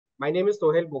My name is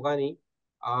Sohail Bogani.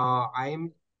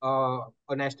 I'm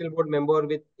a national board member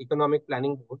with Economic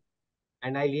Planning Board,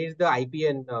 and I lead the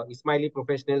IPN Ismaili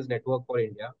Professionals Network for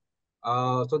India.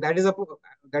 So that is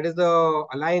the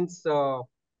alliance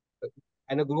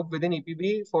and a group within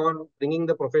EPB for bringing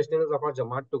the professionals of our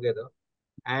Jamaat together.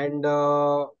 And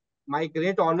my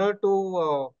great honor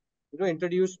to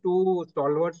introduce two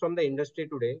stalwarts from the industry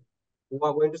today who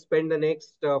are going to spend the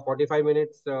next 45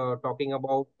 minutes talking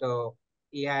about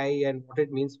AI and what it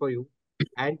means for you.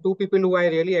 And two people who I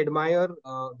really admire.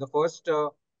 The first,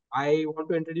 I want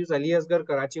to introduce Aliasgar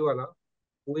Karachiwala,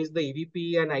 who is the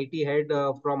EVP and IT head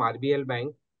from RBL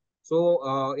Bank.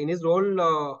 So, in his role,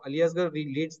 Aliasgar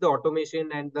leads the automation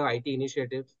and the IT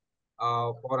initiatives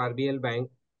for RBL Bank.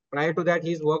 Prior to that,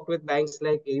 he's worked with banks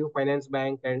like AU Finance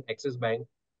Bank and Axis Bank.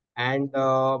 And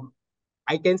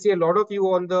I can see a lot of you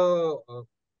on the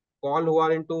call who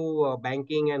are into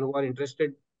banking and who are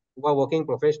interested, who are working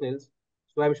professionals.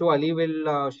 So I'm sure Ali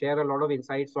will share a lot of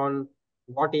insights on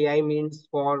what AI means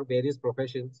for various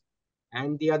professions.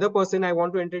 And the other person I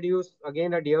want to introduce,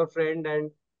 again, a dear friend and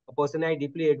a person I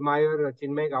deeply admire,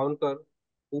 Chinmay Gavankar,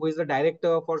 who is the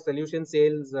director for solution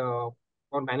sales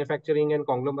for manufacturing and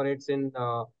conglomerates in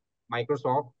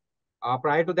Microsoft.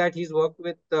 Prior to that, he's worked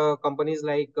with companies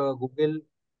like Google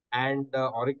and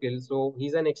Oracle. So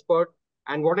he's an expert.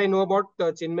 And what I know about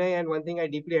Chinmay, and one thing I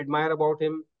deeply admire about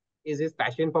him, is his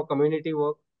passion for community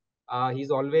work. He's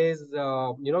always,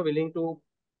 willing to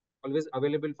always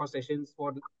available for sessions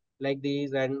for like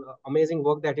these and amazing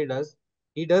work that he does.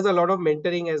 He does a lot of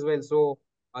mentoring as well. So,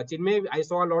 Chinmay, I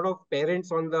saw a lot of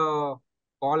parents on the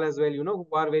call as well, who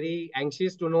are very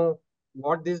anxious to know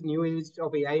what this new age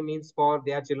of AI means for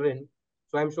their children.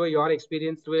 So, I'm sure your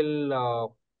experience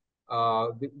will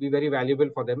be very valuable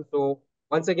for them. So,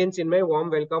 once again, Chinmay, warm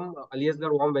welcome.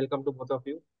 Aliasgar, warm welcome to both of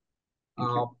you. Thank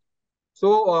Uh, you.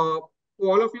 so, to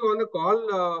all of you on the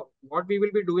call, what we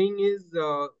will be doing is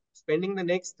spending the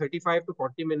next 35 to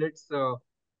 40 minutes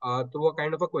through a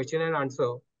kind of a question and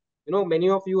answer. Many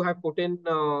of you have put in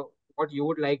what you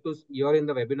would like to hear in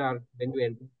the webinar when you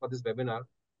enter for this webinar.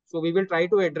 So, we will try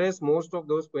to address most of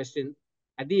those questions.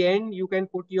 At the end, you can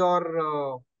put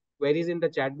your queries in the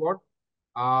chat box.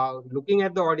 Looking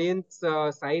at the audience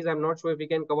size, I'm not sure if we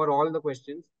can cover all the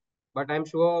questions, but I'm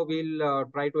sure we'll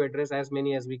try to address as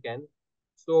many as we can.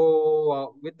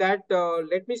 So with that,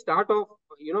 let me start off.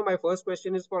 My first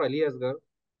question is for Ali Asgar.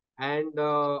 And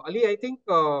Ali, I think,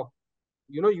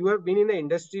 you have been in the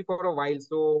industry for a while.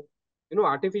 So,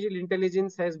 artificial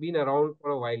intelligence has been around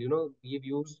for a while. We've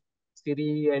used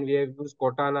Siri and we have used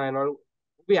Cortana and all.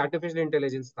 We artificial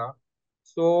intelligence tha.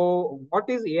 So what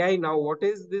is AI now? What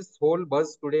is this whole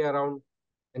buzz today around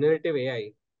generative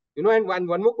AI? And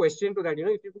one more question to that,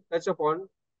 if you could touch upon,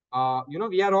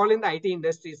 we are all in the IT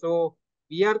industry. So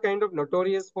we are kind of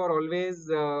notorious for always,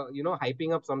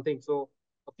 hyping up something. So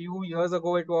a few years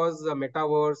ago, it was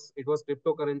metaverse, it was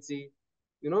cryptocurrency,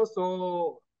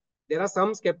 so there are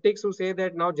some skeptics who say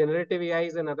that now generative AI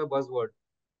is another buzzword.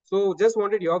 So just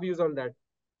wanted your views on that.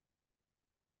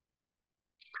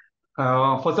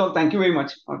 First of all, thank you very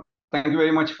much. Thank you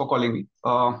very much for calling me.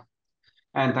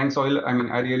 And thanks, Soil. I mean,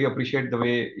 I really appreciate the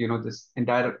way this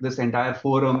entire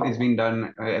forum is being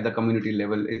done at the community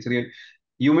level. It's real.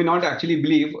 You may not actually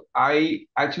believe I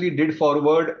actually did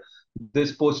forward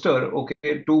this poster,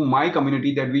 okay, to my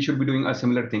community that we should be doing a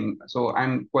similar thing. So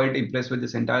I'm quite impressed with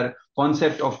this entire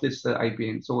concept of this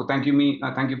IPN. So thank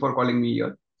you for calling me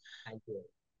here. Thank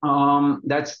you.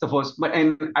 That's the first. But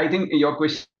and I think your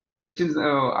questions,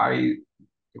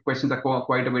 questions are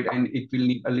quite a bit, and it will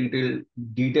need a little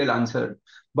detailed answer.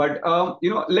 But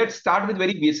let's start with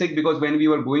very basic, because when we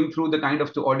were going through the kind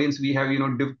of the audience we have,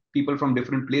 people from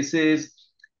different places,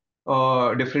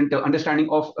 different understanding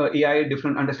of AI,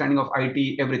 different understanding of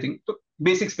IT, everything. So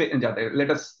basics pe jata hai.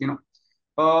 Let us,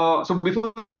 so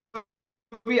before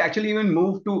we actually even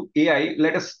move to AI,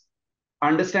 let us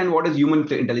understand what is human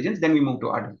intelligence, then we move to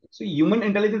artificial. So human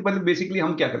intelligence, but basically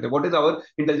hum kya karte? What is our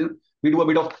intelligence? We do a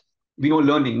bit of,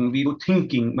 learning, we do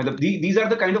thinking. These are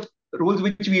the kind of roles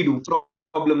which we do: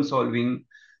 problem solving,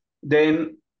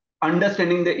 then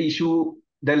understanding the issue,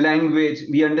 the language,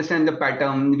 we understand the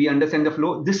pattern, we understand the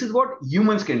flow. This is what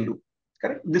humans can do.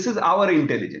 Correct? This is our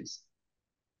intelligence.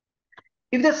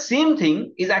 If the same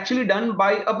thing is actually done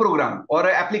by a program or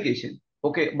an application,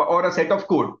 okay, or a set of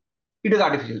code, it is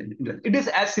artificial intelligence. It is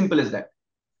as simple as that.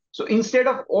 So instead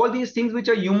of all these things which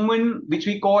are human, which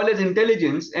we call as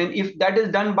intelligence, and if that is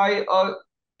done by a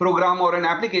program or an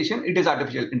application, it is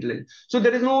artificial intelligence. So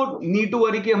there is no need to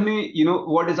worry कि हमने,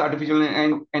 what is artificial,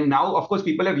 and now of course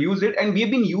people have used it, and we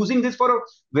have been using this for a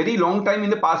very long time in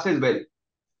the past as well.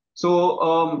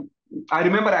 So I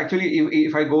remember actually,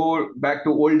 if I go back to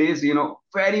old days,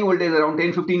 very old days, around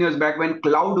 10, 15 years back, when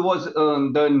cloud was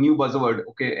the new buzzword,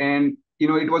 okay, and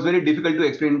it was very difficult to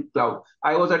explain cloud.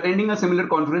 I was attending a similar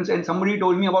conference, and somebody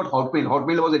told me about Hotmail.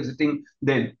 Hotmail was existing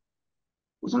then.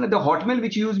 So like the Hotmail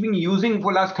which you've been using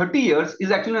for last 30 years is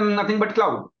actually nothing but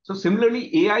cloud. So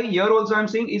similarly, AI here also I'm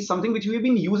saying is something which we've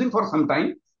been using for some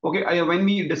time. Okay, when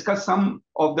we discuss some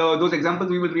of those examples,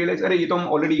 we will realize, अरे ये तो हम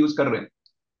already use कर रहे हैं.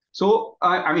 So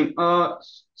I mean,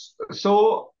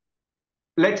 so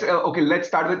let's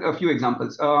start with a few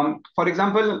examples. For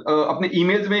example, अपने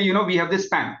emails में we have this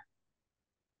spam.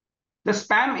 The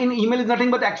spam in email is nothing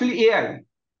but actually AI.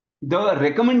 The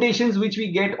recommendations which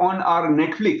we get on our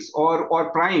Netflix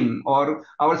or Prime or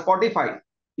our Spotify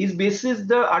is basis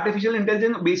the artificial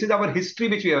intelligence, basis our history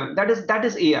which we have. That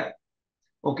is AI.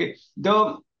 Okay.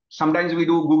 The sometimes we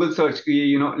do Google search,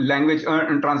 language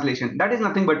and translation. That is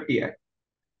nothing but AI.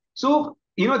 So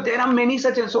there are many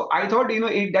such. So I thought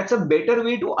that's a better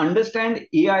way to understand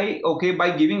AI. Okay,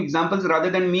 by giving examples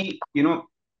rather than me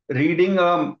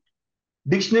reading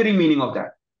dictionary meaning of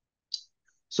that.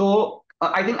 So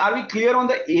I think, are we clear on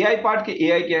the AI part?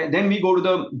 AI kya hai? Then we go to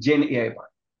the Gen AI part.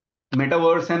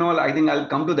 Metaverse and all, I think I'll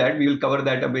come to that. We will cover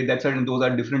that a bit. That's certain, those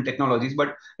are different technologies.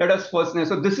 But let us first.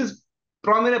 So this is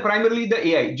primarily the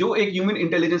AI. जो एक human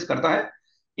intelligence करता है.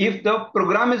 If the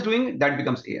program is doing, that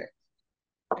becomes AI.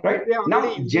 Right? We are Now,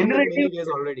 already using in generative. many ways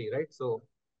already, right? So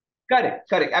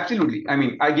Correct, absolutely. I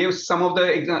mean, I gave some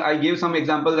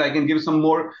examples. I can give some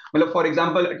more. Well, for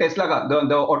example, Tesla,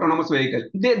 the autonomous vehicle,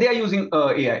 they are using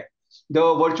AI.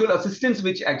 The virtual assistants,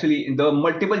 which actually the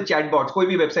multiple chatbots, कोई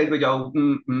भी website पे जाओ,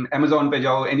 Amazon पे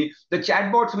जाओ, the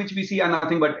chatbots which we see are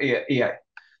nothing but AI.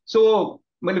 So,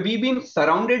 well, we've been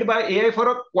surrounded by AI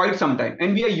for quite some time,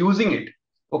 and we are using it.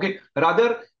 Okay,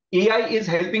 rather AI is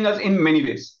helping us in many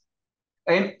ways,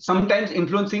 and sometimes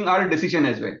influencing our decision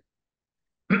as well.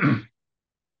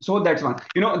 So that's one.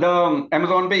 The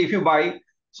Amazon Pay, if you buy,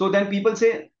 so then people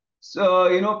say,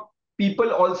 so,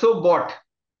 people also bought.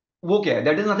 वो क्या है?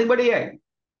 That is nothing but AI.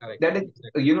 correct. That is,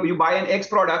 Exactly. you buy an X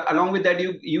product, along with that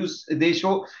you use, they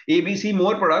show ABC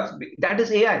more products. That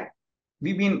is AI.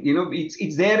 We've been,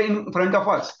 it's there in front of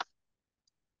us.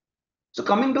 So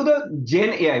coming to the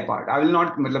Gen AI part, I will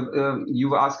not,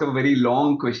 you ask a very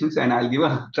long questions and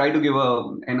I'll try to give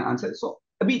an answer. So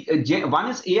one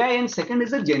is AI and second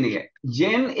is the Gen AI.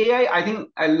 Gen AI, I think,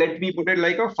 let me put it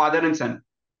like a father and son.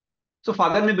 So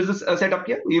father ne business set up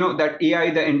here, that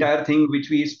AI, the entire thing which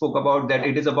we spoke about, that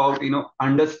it is about,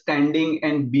 understanding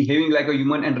and behaving like a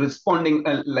human and responding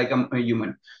like a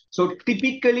human. So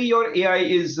typically your AI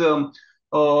is,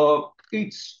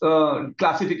 it's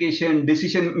classification,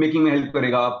 decision making में help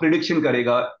करेगा, prediction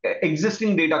करेगा,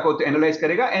 existing data को analyze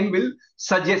करेगा and will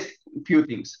suggest few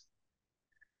things.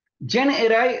 Gen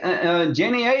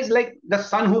AI is like the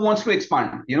son who wants to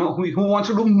expand, who wants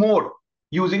to do more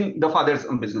using the father's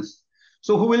business.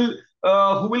 So who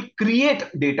will create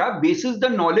data basis the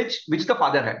knowledge which the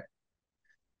father had.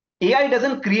 AI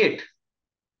doesn't create;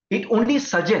 it only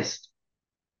suggests.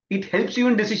 It helps you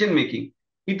in decision making.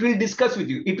 It will discuss with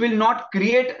you. It will not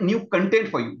create new content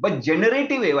for you. But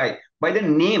generative AI, by the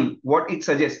name, what it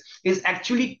suggests is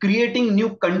actually creating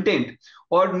new content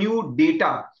or new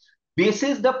data.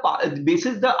 Basis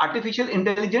the artificial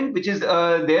intelligence which is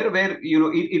there, where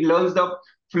it learns the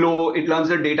flow, it learns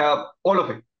the data, all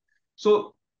of it.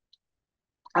 So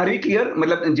are we clear?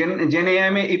 Gen AI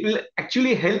में it will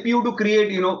actually help you to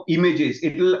create images.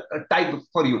 It will type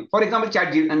for you. For example,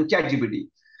 ChatGPT.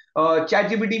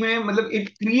 ChatGPT में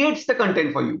it creates the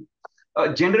content for you.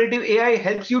 Generative AI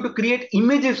helps you to create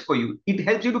images for you. It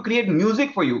helps you to create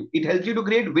music for you. It helps you to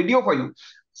create video for you.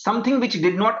 Something which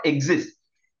did not exist.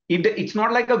 It's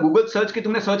not like a Google search कि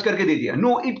तुमने search करके दे दिया.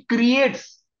 No, it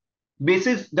creates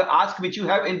basis the ask which you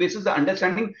have and basis the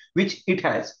understanding which it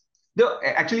has.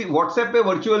 Actually WhatsApp पे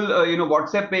virtual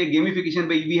WhatsApp पे gamification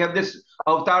पे we have this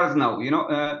avatars now.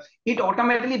 It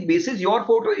automatically bases your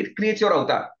photo, it creates your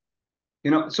avatar.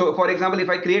 So for example, if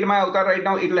I create my avatar right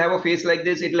now, it will have a face like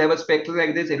this, it will have a spectre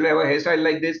like this, it will have a hairstyle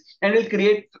like this, and it will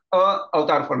create a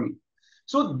avatar for me.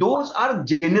 So those are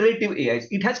generative AIs.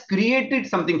 It has created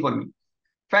something for me.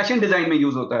 Fashion design में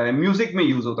use होता है, music में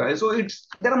use होता है. So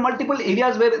there are multiple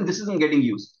areas where this is getting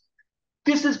used.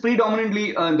 This is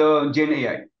predominantly the Gen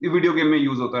AI. Video game में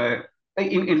use होता है.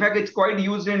 In fact, it's quite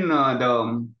used in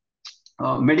the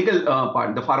medical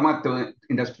part, the pharma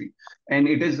industry, and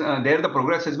it is there. The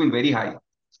progress has been very high,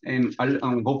 and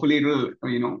hopefully it will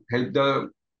help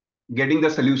the getting the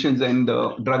solutions and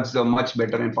the drugs much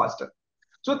better and faster.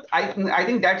 So I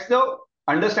think that's the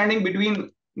understanding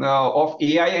between of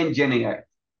AI and Gen AI.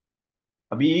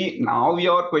 Now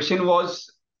your question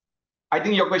was, I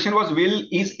think your question was,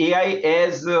 is AI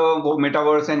as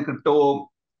metaverse and crypto,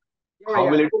 Yeah, how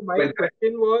yeah. will it So my well,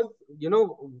 question was,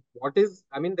 what is,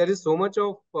 I mean, there is so much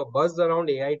of buzz around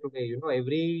AI today.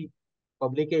 Every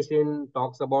publication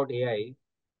talks about AI.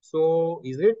 So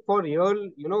is it for real?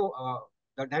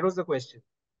 That was the question.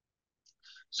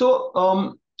 so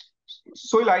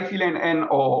so I feel, and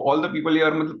all the people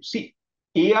here, see,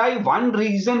 AI, one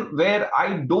reason where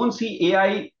I don't see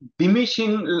AI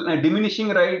diminishing,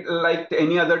 right, like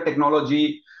any other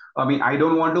technology. I mean, I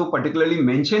don't want to particularly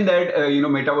mention that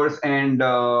metaverse and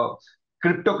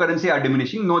cryptocurrency are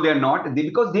diminishing. No, they are not.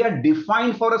 Because they are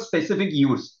defined for a specific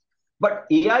use. But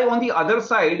AI on the other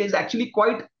side is actually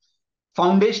quite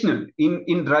foundational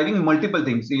in driving multiple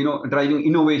things, driving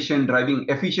innovation, driving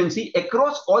efficiency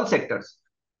across all sectors,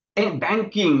 and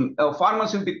banking,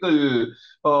 pharmaceutical,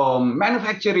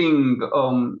 manufacturing,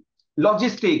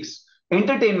 logistics,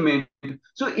 entertainment.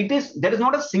 So there is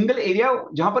not a single area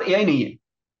jahan par AI nahi hai.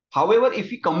 However, if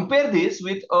we compare this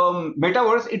with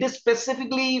metaverse, it is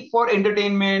specifically for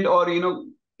entertainment or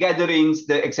gatherings,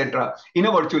 etc. in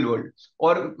a virtual world,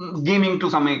 or gaming to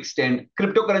some extent.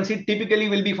 Cryptocurrency typically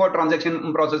will be for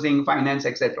transaction processing, finance,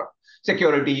 etc.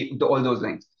 Security, all those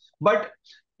lines. But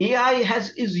AI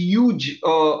is huge,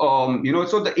 so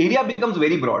the area becomes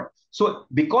very broad. So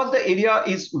because the area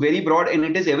is very broad and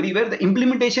it is everywhere, the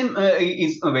implementation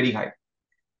is very high.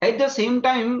 At the same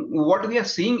time, what we are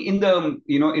seeing in the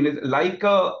in like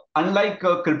unlike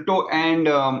crypto and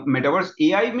metaverse,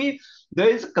 AI may, there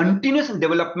is continuous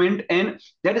development, and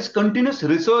there is continuous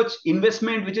research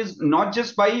investment, which is not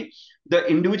just by the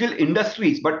individual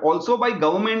industries but also by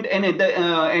government and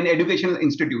educational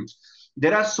institutes.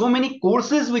 There are so many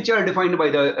courses which are defined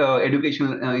by the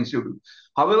educational institute.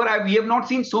 However, we have not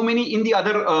seen so many in the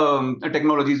other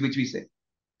technologies which we say.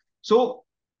 So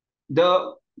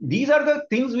these are the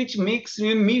things which makes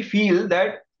me feel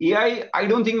that AI, I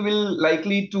don't think will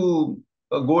likely to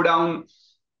go down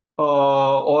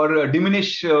or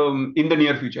diminish in the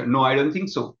near future. No, I don't think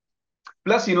so.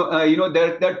 Plus,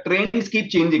 the trends keep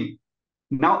changing.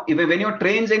 Now, when your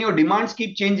trends and your demands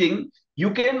keep changing,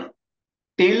 you can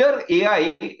tailor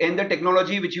AI and the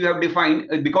technology which you have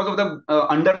defined because of the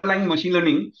underlying machine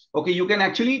learning. Okay, you can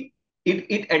actually,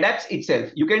 it adapts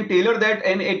itself. You can tailor that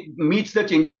and it meets the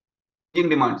changing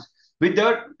demands with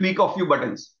the tweak of few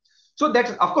buttons. So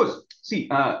that's, of course, see,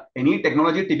 any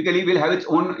technology typically will have its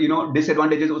own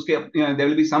disadvantages. There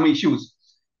will be some issues,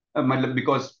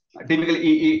 because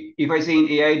typically if I say in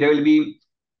AI there will be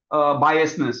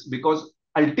biasness, because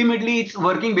ultimately it's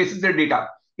working basis the data.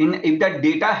 If that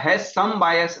data has some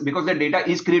bias, because the data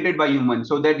is created by humans,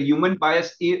 so that human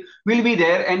bias will be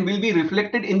there and will be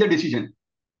reflected in the decision.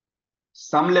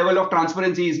 Some level of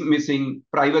transparency is missing,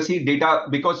 privacy, data,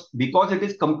 because it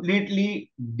is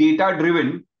completely data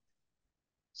driven.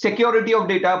 Security of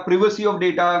data, privacy of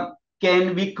data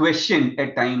can be questioned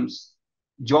at times.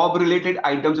 Job related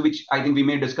items, which I think we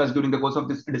may discuss during the course of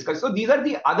this discussion. So these are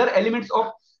the other elements of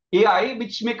AI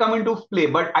which may come into play,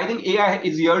 but I think AI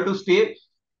is here to stay,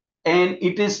 and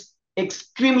it is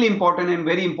extremely important and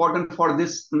very important for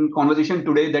this conversation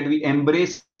today that we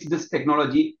embrace this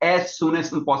technology as soon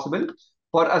as possible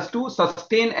for us to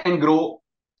sustain and grow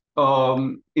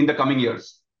in the coming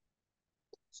years.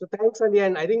 So thanks, Ali.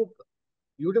 And I think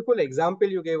beautiful example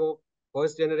you gave of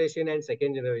first generation and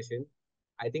second generation.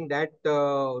 I think that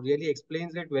really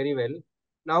explains it very well.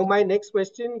 Now, my next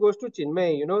question goes to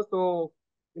Chinmay.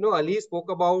 Ali spoke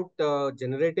about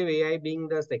generative AI being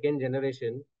the second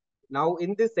generation. Now,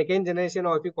 in this second generation,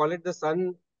 or if you call it the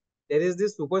sun, there is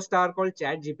this superstar called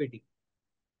ChatGPT.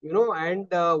 And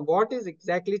what is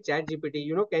exactly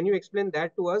ChatGPT? Can you explain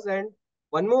that to us? And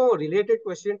one more related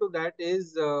question to that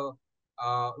is,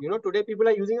 today people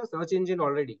are using a search engine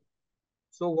already.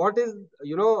 So what is,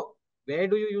 where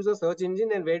do you use a search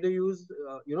engine and where do you use,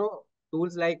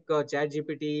 tools like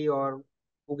ChatGPT or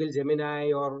Google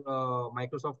Gemini or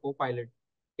Microsoft Copilot?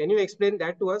 Can you explain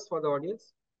that to us for the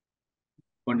audience?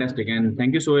 Fantastic. And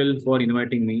thank you, Soel, for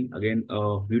inviting me. Again,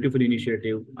 a beautiful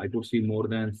initiative. I could see more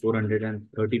than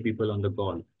 430 people on the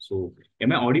call. So,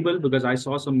 am I audible? Because I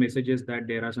saw some messages that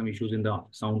there are some issues in the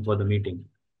sound for the meeting.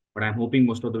 But I'm hoping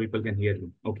most of the people can hear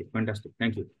me. Okay, fantastic.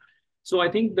 Thank you. So,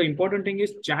 I think the important thing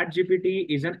is ChatGPT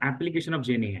is an application of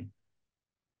GenAI.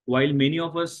 While many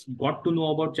of us got to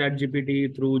know about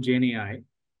ChatGPT through GenAI,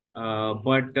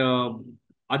 but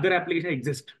other applications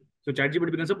exist. So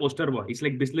ChatGPT becomes a poster boy. It's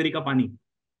like Bisleri ka pani.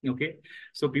 Okay.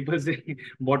 So people say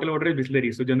bottle water is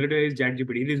Bisleri. So generator is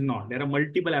ChatGPT. It is not. There are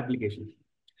multiple applications.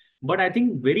 But I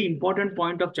think very important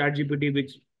point of ChatGPT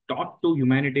which taught to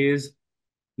humanity is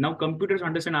Now computers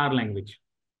understand our language.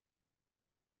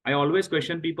 I always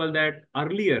question people that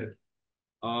earlier,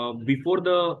 before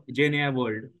the GenAI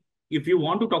world, if you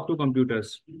want to talk to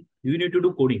computers, you need to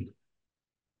do coding.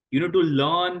 You need to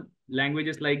learn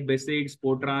languages like Basics,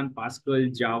 Fortran, Pascal,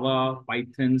 Java,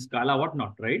 Python, Scala,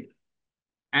 whatnot, right?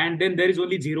 And then there is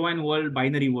only zero and world,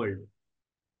 binary world.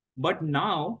 But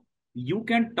now you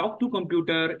can talk to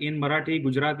computer in Marathi,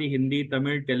 Gujarati, Hindi,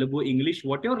 Tamil, Telugu, English,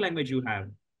 whatever language you have.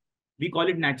 We call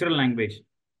it natural language.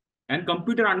 And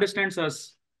computer understands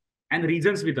us and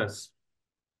reasons with us.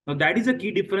 Now that is a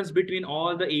key difference between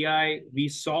all the AI we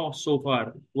saw so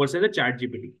far versus the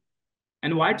ChatGPT.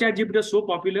 And why ChatGPT is so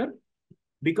popular?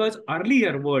 Because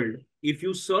earlier world, if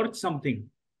you search something,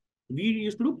 we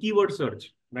used to do keyword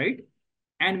search, right?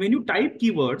 And when you type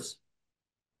keywords,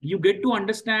 you get to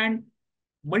understand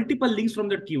multiple links from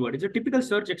that keyword. It's a typical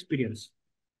search experience,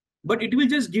 but it will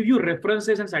just give you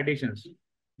references and citations.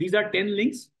 These are 10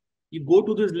 links. You go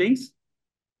to these links,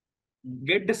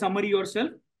 get the summary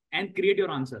yourself, and create your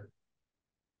answer.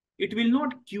 It will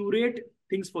not curate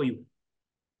things for you.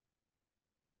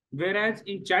 Whereas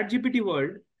in ChatGPT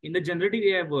world, in the generative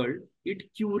AI world,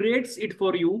 it curates it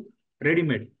for you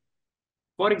ready-made.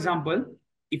 For example,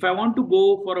 if I want to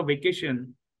go for a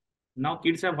vacation, now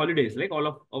kids have holidays, like all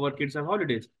of our kids have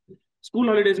holidays. School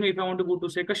holidays, if I want to go to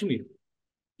say Kashmir.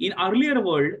 In earlier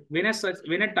world, when I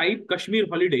type Kashmir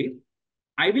holiday,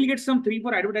 I will get some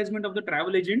 3-4 advertisement of the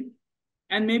travel agent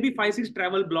and maybe 5-6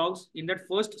 travel blogs in that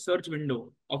first search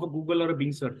window of a Google or a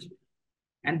Bing search.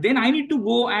 And then I need to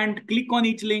go and click on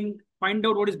each link, find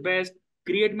out what is best,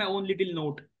 create my own little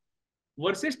note.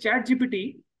 Versus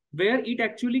ChatGPT, where it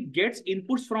actually gets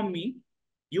inputs from me.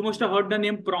 You must have heard the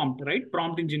name prompt, right?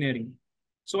 Prompt engineering.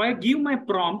 So I give my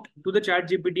prompt to the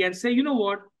ChatGPT and say, you know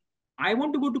what? I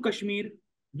want to go to Kashmir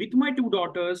with my 2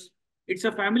 daughters. It's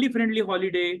a family-friendly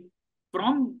holiday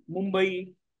from Mumbai.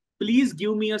 Please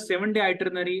give me a 7-day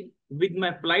itinerary with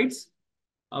my flights,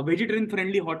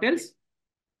 vegetarian-friendly hotels,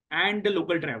 and the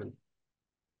local travel.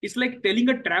 It's like telling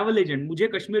a travel agent, मुझे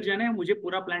कश्मीर जाना है, मुझे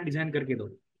पूरा plan design करके दो.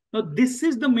 Now, this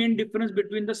is the main difference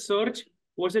between the search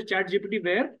versus ChatGPT,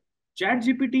 where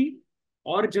ChatGPT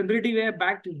or generative AI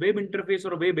backed web interface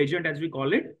or web agent, as we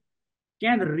call it,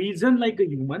 can reason like a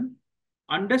human,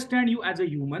 understand you as a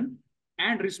human,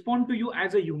 and respond to you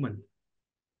as a human.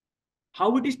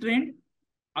 How it is trained?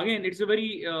 Again, it's a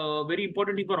very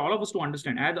important thing for all of us to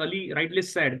understand. As Ali rightly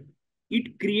said,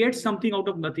 it creates something out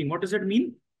of nothing. What does that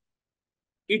mean?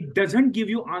 It doesn't give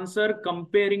you answer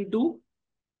comparing to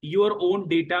your own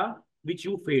data, which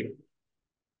you fed.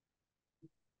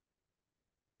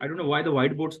 I don't know why the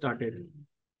whiteboard started.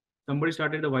 Somebody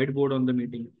started the whiteboard on the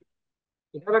meeting.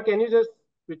 Itara, can you just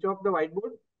switch off the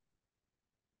whiteboard?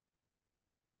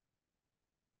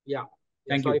 Yeah.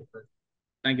 Thank sorry. you.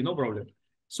 Thank you. No problem.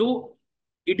 So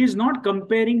it is not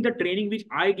comparing the training which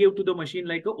I gave to the machine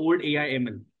like an old AI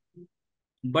ML.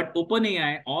 But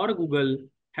OpenAI or Google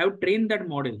have trained that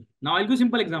model. Now I'll give a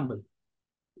simple example.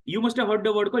 You must have heard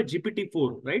the word called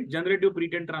GPT-4, right? Generative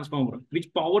Pre-trained Transformer,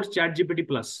 which powers ChatGPT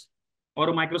Plus or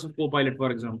a Microsoft Copilot,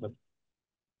 for example.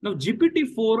 Now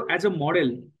GPT-4 as a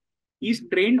model is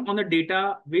trained on the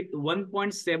data with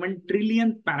 1.7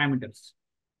 trillion parameters.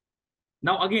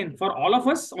 Now again, for all of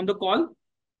us on the call,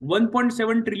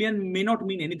 1.7 trillion may not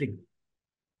mean anything.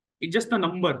 It's just a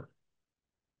number.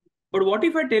 But what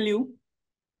if I tell you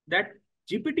that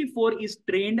GPT-4 is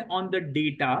trained on the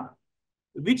data,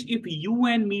 which if you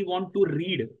and me want to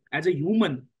read as a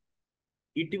human,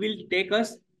 it will take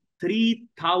us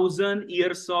 3,000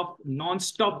 years of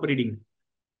non-stop reading.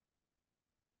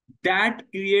 That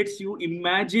creates, you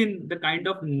imagine the kind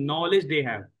of knowledge they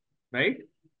have, right?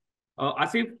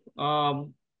 Asif,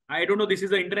 I don't know, this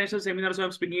is an international seminar, so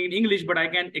I'm speaking in English, but I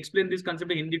can explain this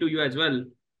concept in Hindi to you as well.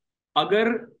 अगर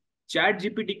chat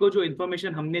GPT को जो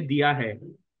information हमने दिया है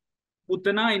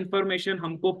उतना information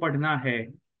हमको पढ़ना है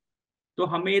तो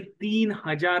हमें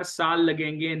 3,000 साल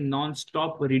लगेंगे नॉन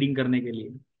स्टॉप रीडिंग करने के लिए.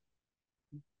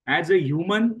 As a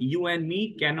human you and me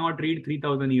can not read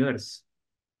 3,000 years.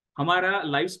 हमारा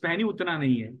लाइफ स्पैन ही उतना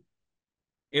नहीं है.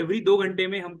 एवरी 2 घंटे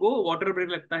में हमको वाटर ब्रेक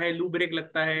लगता है, लू ब्रेक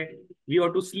लगता है. We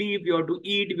have to sleep, we have to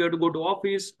eat, we have to go to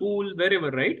office, school,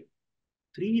 wherever, right?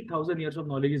 3,000 years of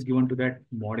knowledge is given to that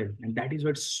model, and that is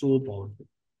what's so powerful.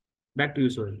 Back to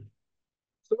you, Sohil.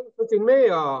 So Chinmay,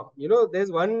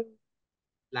 there's one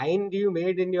line you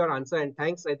made in your answer, and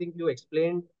thanks. I think you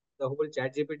explained the whole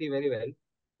ChatGPT very well.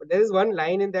 But there is one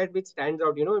line in that which stands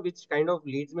out, which kind of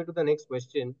leads me to the next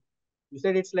question. You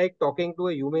said it's like talking to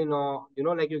a human, or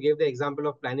like you gave the example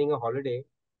of planning a holiday,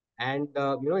 and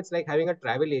it's like having a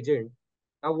travel agent.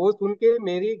 Now वो सुन के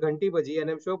मेरी घंटी बजी, and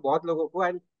I'm sure बहुत लोगों को,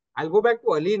 and I'll go back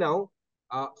to Ali now.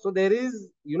 So there is,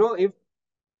 if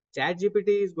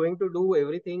ChatGPT is going to do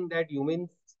everything that humans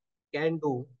can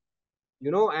do,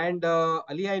 and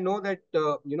Ali, I know that,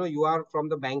 you are from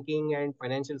the banking and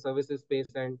financial services space,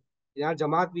 and in our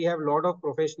Jamaat, we have a lot of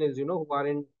professionals, who are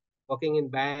working in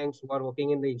banks, who are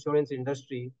working in the insurance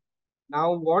industry.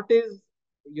 Now, what is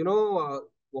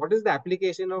the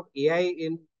application of AI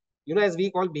in, as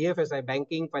we call BFSI,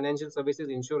 banking, financial services,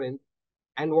 insurance,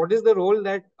 and what is the role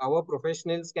that our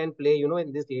professionals can play,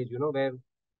 in this age, where,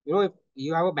 if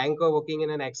you have a banker working in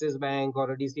an Axis Bank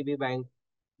or a DCB bank,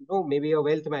 maybe a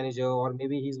wealth manager, or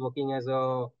maybe he's working as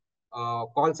a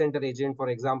call center agent, for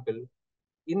example.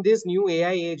 In this new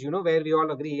AI age, where we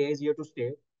all agree AI is here to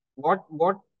stay,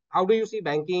 how do you see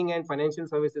banking and financial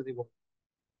services evolve?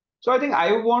 So I think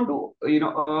I want to,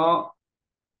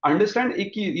 understand,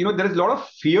 there is a lot of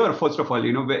fear, first of all,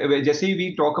 जैसे ही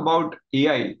we talk about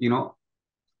AI,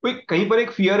 कोई कहीं पर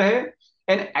एक fear है,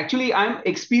 and actually I'm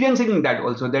experiencing that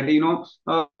also, that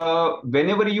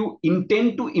whenever you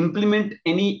intend to implement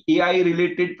any AI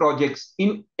related projects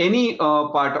in any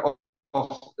part of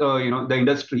the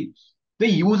industry, the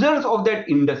users of that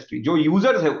industry, जो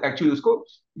users है actually उसको,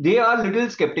 they are little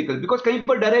skeptical, because कहीं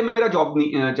पर डर है मेरा job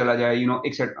नहीं चला जाए,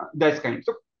 etc. That's kind.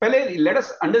 So पहले let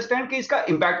us understand कि इसका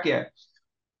impact क्या है.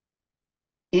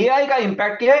 AI का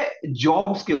इम्पैक्ट क्या है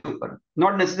जॉब्स के ऊपर,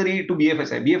 नॉट नेसेसरी टू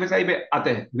बीएफएसआई पे आते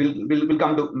हैं, will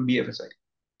come to BFSI,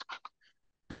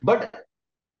 but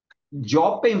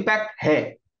job पे इम्पैक्ट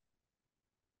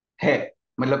है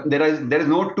मतलब there is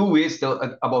no two ways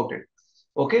about it.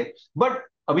 Okay, but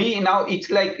अभी नाउ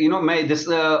इट्स लाइक मैं this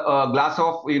glass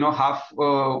of half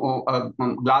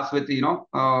glass with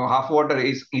half water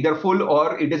is either full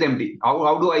और it is empty.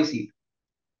 How do I C?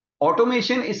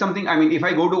 Automation is something, I mean, if I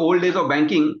go to old days of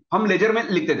banking, hum ledger mein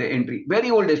likhte the entry,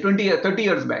 very old days, 20 years, 30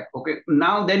 years back. Okay,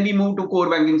 now then we move to core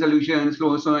banking solutions, so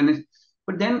and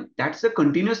but then that's a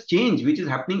continuous change which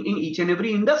is happening in each and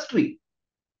every industry.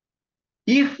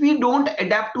 If we don't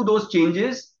adapt to those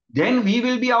changes, then we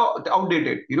will be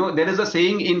outdated. There is a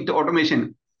saying in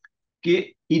automation,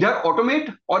 either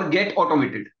automate or get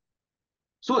automated.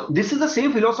 So this is the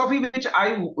same philosophy which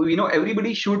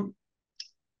everybody should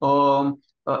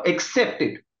accept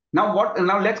it.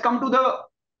 Now let's come to the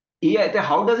AI.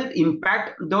 How does it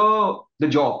impact the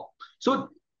job? So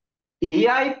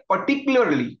AI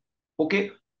particularly,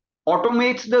 okay,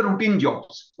 automates the routine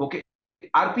jobs. Okay,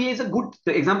 RPA is a good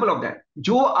example of that.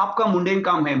 जो आपका mundane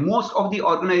काम है, most of the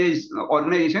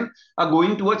organization are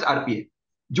going towards RPA.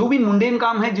 जो भी mundane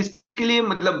काम है जिसके लिए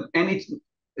मतलब, and it's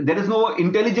there is no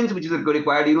intelligence which is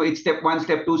required. It's step 1,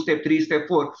 step 2, step 3, step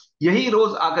 4. यही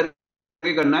रोज आकर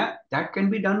करना है, that can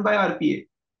be done by RPA,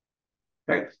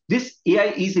 right? This AI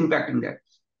is impacting that.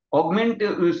 Augment,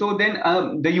 so then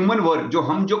the human work जो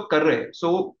हम जो कर रहे हैं,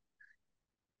 so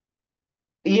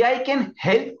AI can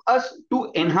help us to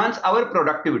enhance our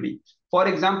productivity. For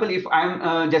example, if I'm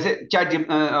जैसे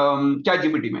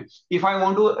ChatGPT में, if I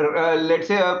want to let's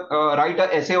say write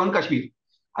a essay on Kashmir,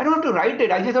 I don't have to write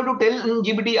it. I just have to tell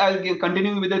GPT. I'll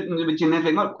continue with Chinmay.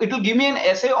 It will give me an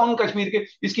essay on Kashmir.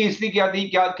 इसकी history क्या थी,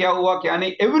 क्या हुआ, क्या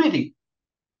नहीं, everything,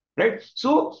 right?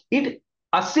 So it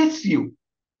assists you.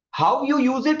 How you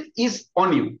use it is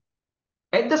on you.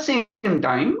 At the same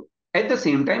time,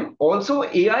 also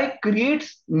AI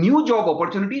creates new job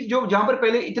opportunities जो जहां पर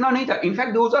पहले इतना नहीं था. In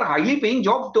fact, those are highly paying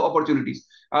job opportunities.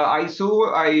 I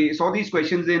saw these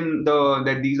questions in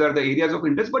that these are the areas of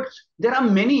interest, but there are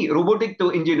many: robotic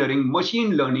to engineering,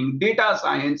 machine learning, data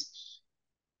science,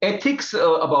 ethics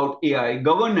about AI,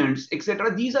 governance,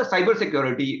 etc. These are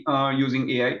cybersecurity using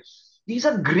AI. These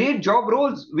are great job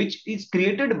roles which is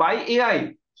created by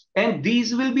AI, and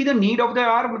these will be the need of the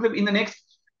hour. In the next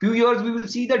few years, we will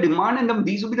see the demand, and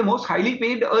these will be the most highly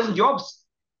paid jobs.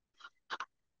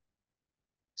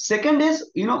 Second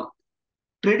is,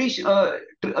 tradition,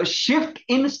 a shift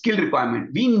in skill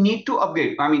requirement. We need to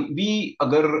upgrade. I mean,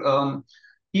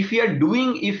 if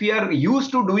we are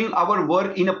used to doing our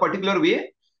work in a particular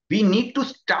way, we need to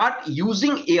start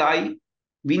using AI.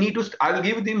 I will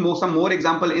give them some more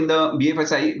example in the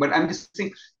BFSI, but I'm just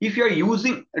saying, if you are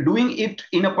doing it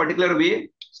in a particular way,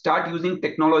 start using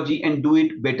technology and do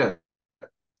it better.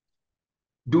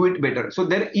 So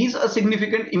there is a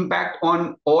significant impact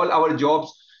on all our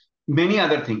jobs, many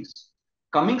other things.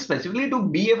 Coming specifically to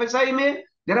BFSI,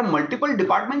 there are multiple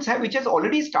departments which has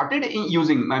already started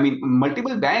using, I mean,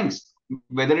 multiple banks,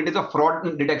 whether it is a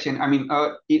fraud detection. I mean,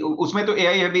 usme to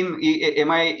AI have been,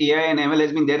 AI and ML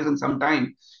has been there in some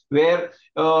time, where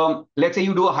let's say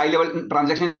you do a high level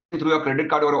transaction through your credit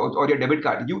card or your debit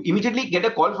card, you immediately get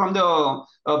a call from the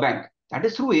bank. That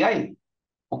is through AI.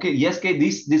 Okay, yes, okay,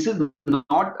 this is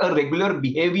not a regular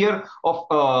behavior of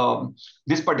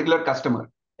this particular customer.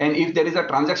 And if there is a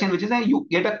transaction which is, you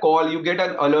get a call, you get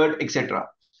an alert, etc.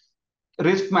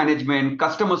 Risk management,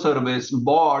 customer service,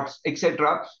 bots,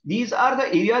 etc. These are the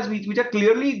areas which are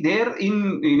clearly there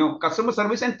in customer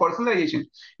service and personalization.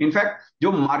 In fact,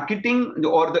 the marketing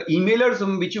or the emailers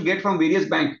which you get from various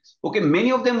banks, okay,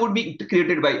 many of them would be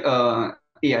created by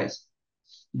AIs.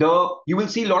 You will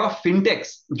see a lot of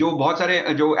fintechs जो बहुत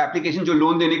सारे जो application जो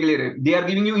loan देने के लिए रहे, they are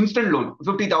giving you instant loan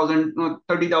 50,000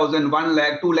 30,000 1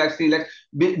 lakh 2 lakhs 3 lakhs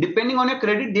depending on your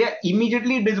credit. They are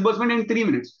immediately disbursement in 3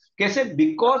 minutes. कैसे?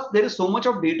 Because there is so much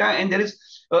of data and there is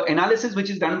analysis which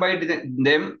is done by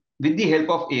them with the help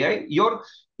of AI. Your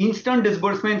instant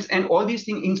disbursements and all these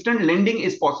things, instant lending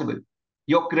is possible.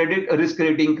 Your credit risk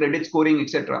rating, credit scoring,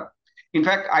 etc. In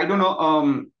fact, I don't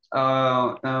know,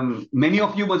 many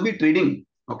of you must be trading,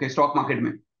 okay, stock market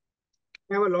mein.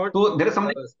 We have a lot So of there is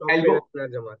something stock traders in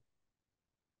our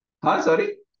Jamaat.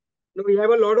 Sorry. No, we have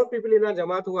a lot of people in our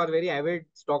Jamaat who are very avid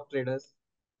stock traders.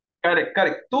 Correct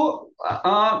correct. तो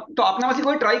आपने वैसे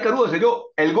कोई try करो उसे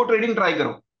जो algo trading try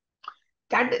करो.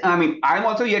 That, I mean, I'm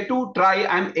also yet to try.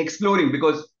 I'm exploring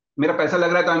because मेरा पैसा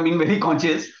लग रहा है, तो I'm being very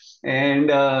conscious,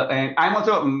 and I'm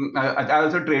also I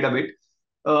also trade a bit.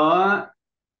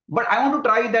 But I want to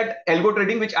try that algo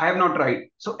trading, which I have not tried.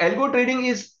 So algo trading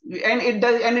is, and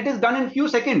it is done in few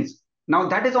seconds. Now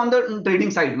that is on the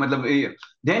trading side.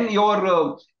 Then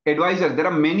your advisor, there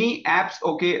are many apps,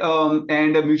 okay,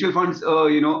 and mutual funds,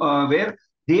 where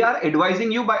they are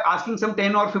advising you by asking some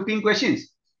 10 or 15 questions.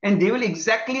 And they will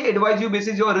exactly advise you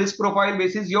basis your risk profile,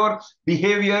 basis your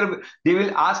behavior. They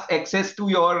will ask access to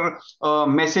your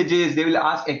messages. They will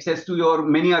ask access to your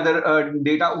many other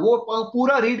data. वो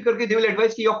पूरा read करके they will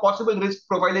advise कि your possible risk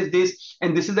profile is this,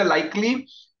 and this is the likely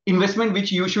investment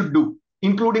which you should do,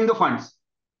 including the funds.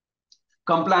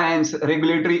 Compliance,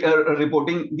 regulatory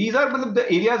reporting. These are the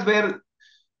areas where,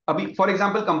 for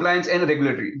example, compliance and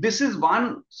regulatory. This is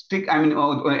one stick. I mean,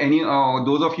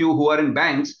 those of you who are in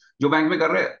banks, जो bank में कर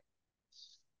रहे हैं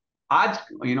आज,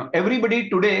 everybody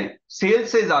today sales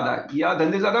से ज्यादा या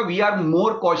धंधे ज्यादा, we are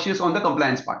more cautious on the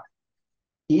compliance part.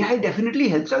 AI definitely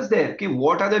helps us there कि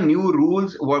what are the new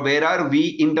rules, where are we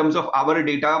in terms of our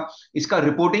data, इसका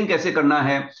reporting कैसे करना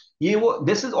है, ये वो,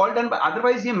 this is all done by,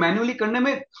 otherwise ये manually करने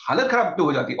में हालत खराब तो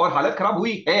हो जाती, और हालत खराब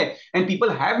हुई है, and people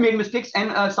have made mistakes,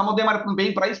 and some of them are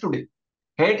paying price today.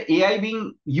 Had AI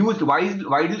being used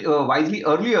wisely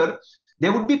earlier,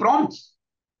 there would be prompts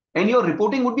and your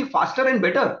reporting would be faster and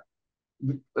better.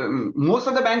 Most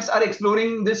of the banks are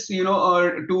exploring this,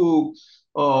 to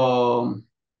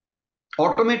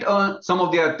automate some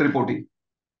of their reporting.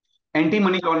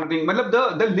 Anti-money laundering,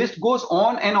 the list goes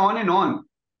on and on and on.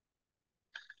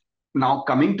 Now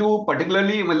coming to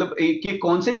particularly, कि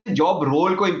कौन से job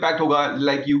role को impact होगा,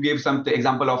 like you gave some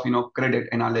example of, credit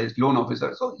analyst, loan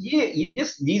officer. So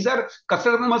yes, these are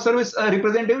customer service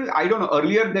representatives. I don't know,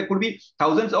 earlier there could be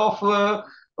thousands of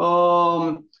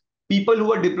people who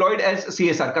were deployed as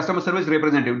CSR, customer service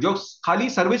representative, जो खाली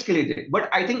service के लिए थे. But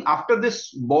I think after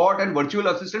this bot and virtual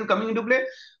assistant coming into play,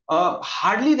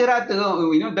 hardly there are,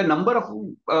 the number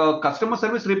of customer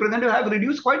service representatives have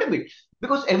reduced quite a bit,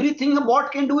 because everything a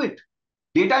bot can do it.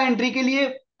 Data entry के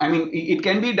लिए, I mean, it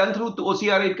can be done through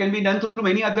OCR, it can be done through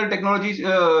many other technologies,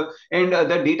 and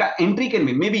the data entry can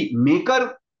be, maybe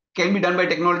maker can be done by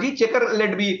technology, checker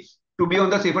let be, to be on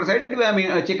the safer side. I mean,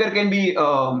 a checker can be,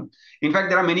 in fact,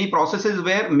 there are many processes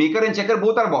where maker and checker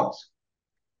both are bots.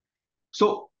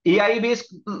 So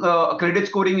AI-based credit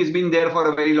scoring has been there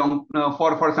for a very long,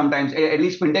 for some time. At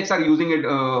least fintechs are using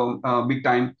it big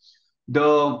time.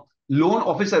 The loan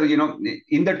officer,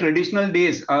 in the traditional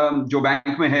days, जो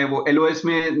bank में है, वो LOS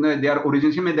में, their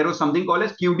origination में, there was something called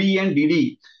as QD and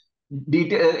DD.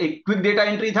 एक quick data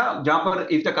entry था, जहां पर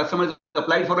if the customer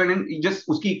applied for an, just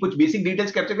उसकी कुछ बेसिक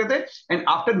डिटेल्स कैप्चर करते, and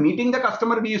after meeting the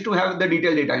customer we used to have the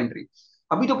detail data entry.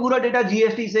 अभी तो पूरा डेटा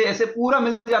जीएसटी से ऐसे पूरा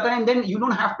मिल जाता है, and then you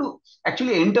don't have to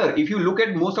actually enter. If you look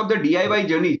at most of the DIY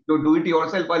journey, जो do it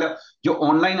yourself वाला, जो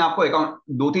ऑनलाइन आपको अकाउंट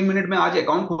 2-3 मिनट में आज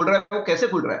अकाउंट खुल रहा है, वो कैसे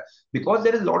खुल रहा है? Because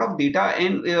there is lot of data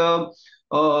and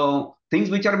things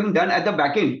which are being done at the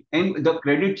back end, and the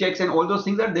credit checks and all those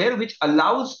things are there, which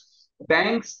allows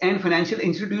banks and financial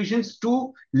institutions to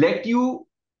let you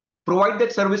provide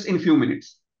that service in few minutes.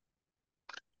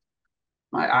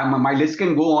 My list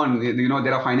can go on.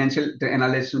 There are financial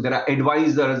analysts, there are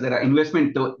advisors, there are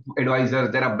investment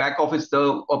advisors, there are back office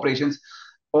operations.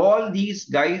 All these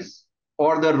guys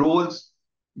or the roles,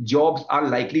 jobs are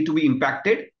likely to be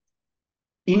impacted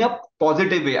in a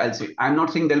positive way, I'll say. I'm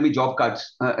not saying there'll be job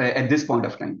cuts at this point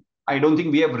of time. I don't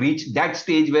think we have reached that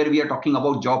stage where we are talking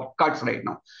about job cuts right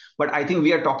now. But I think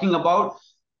we are talking about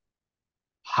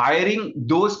hiring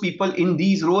those people in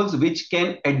these roles which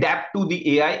can adapt to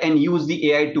the AI and use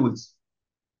the AI tools.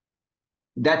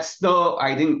 That's the,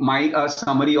 I think, my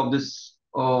summary of this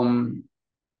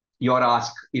your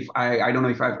ask. If I don't know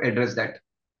if I've addressed that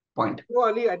point. No,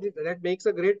 Ali, I think that makes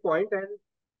a great point, and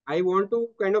I want to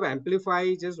kind of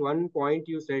amplify just one point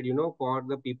you said, for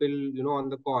the people, on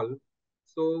the call.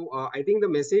 So I think the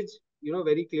message,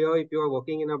 very clear if you are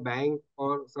working in a bank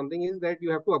or something is that you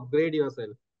have to upgrade yourself.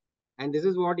 And this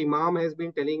is what Imam has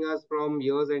been telling us from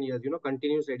years and years,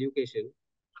 continuous education.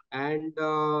 And,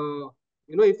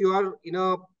 if you are in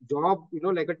a job,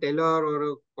 like a teller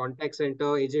or a contact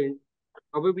center agent,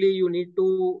 probably you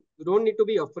don't need to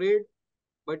be afraid,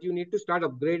 but you need to start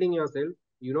upgrading yourself,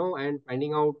 and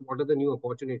finding out what are the new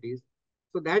opportunities.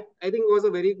 So that I think was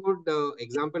a very good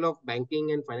example of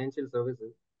banking and financial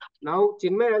services. Now,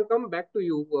 Chinmay, I'll come back to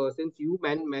you since you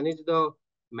manage the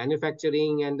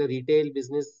manufacturing and the retail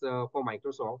business for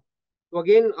Microsoft. So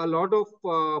again, a lot of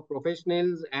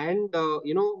professionals and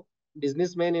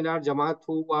businessmen in our Jamaat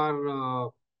who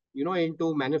are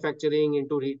into manufacturing,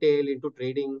 into retail, into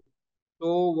trading.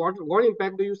 So what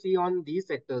impact do you see on these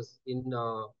sectors in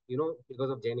because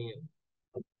of Gen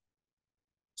AI?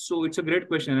 So it's a great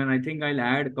question, and I think I'll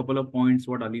add a couple of points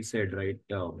what Ali said, right?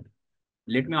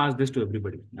 Let me ask this to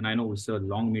everybody, and I know it's a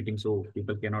long meeting, so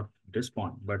people cannot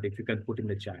respond, but if you can put in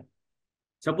the chat.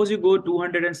 Suppose you go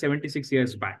 276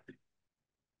 years back,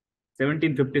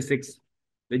 1756,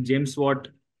 when James Watt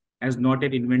has not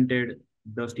yet invented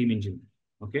the steam engine,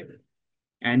 okay?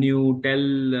 And you tell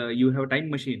you have a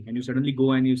time machine, and you suddenly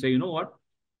go and you say, you know what?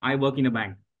 I work in a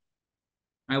bank.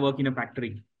 I work in a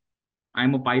factory.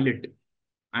 I'm a pilot.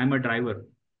 I'm a driver.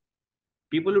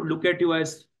 People would look at you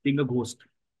as being a ghost.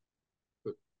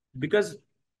 Because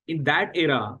in that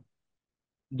era,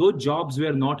 those jobs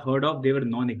were not heard of, they were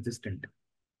non-existent.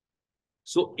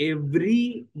 So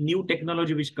every new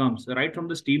technology which comes, right from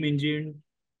the steam engine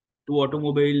to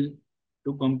automobile,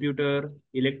 to computer,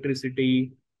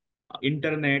 electricity,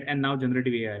 internet, and now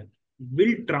generative AI,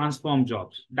 will transform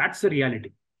jobs. That's the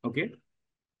reality, okay?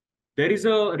 There is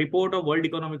a report of World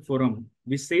Economic Forum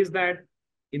which says that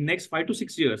in next 5 to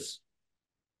 6 years,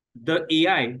 the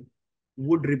AI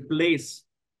would replace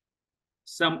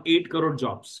some 8 crore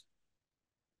jobs.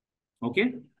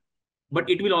 Okay. But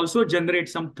it will also generate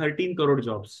some 13 crore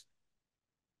jobs.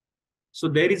 So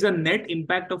there is a net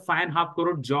impact of 5.5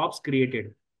 crore jobs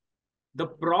created. The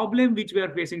problem which we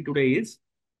are facing today is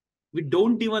we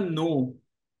don't even know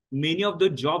many of the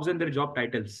jobs and their job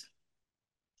titles.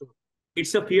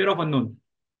 It's a fear of unknown.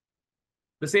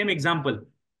 The same example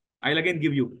I'll again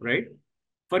give you, right?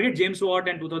 Forget James Watt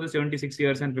and 2076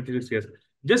 years and 56 years.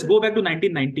 Just go back to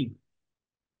 1990.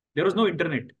 There was no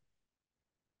internet.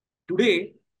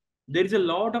 Today, there is a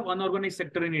lot of unorganized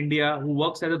sector in India who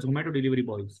works as a Zomato delivery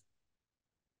boys,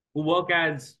 who work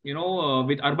as,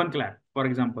 with Urban Clap, for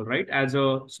example, right? As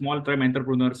a small time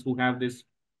entrepreneurs who have this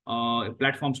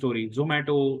platform story,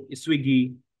 Zomato,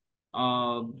 Swiggy,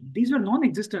 these were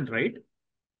non-existent, right?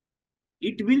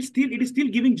 It is still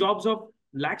giving jobs of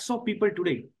lakhs of people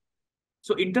today.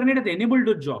 So internet has enabled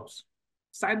those jobs.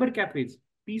 Cyber cafes,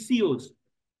 PCOs,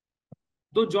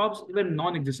 those jobs were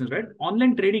non-existent, right?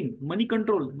 Online trading, money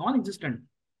control, non-existent.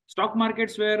 Stock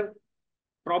markets were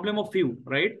problem of few,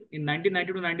 right? In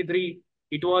 1990 to 93,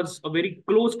 it was a very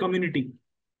close community.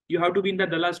 You have to be in the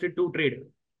Dalal Street to trade.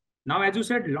 Now, as you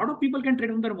said, a lot of people can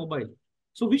trade on their mobile.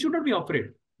 So we should not be afraid.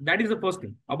 That is the first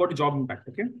thing about the job impact,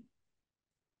 okay?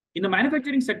 In the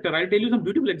manufacturing sector, I'll tell you some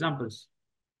beautiful examples.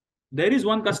 There is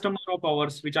one customer of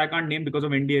ours, which I can't name because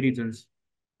of NDA reasons.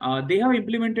 They have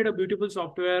implemented a beautiful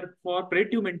software for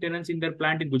predictive maintenance in their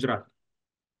plant in Gujarat.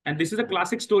 And this is a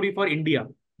classic story for India,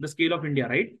 the scale of India,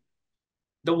 right?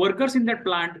 The workers in that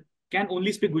plant can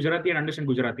only speak Gujarati and understand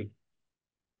Gujarati.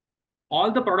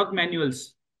 All the product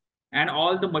manuals and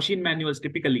all the machine manuals,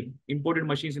 typically imported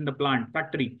machines in the plant,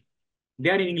 factory, they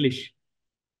are in English.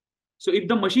 So if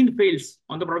the machine fails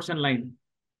on the production line,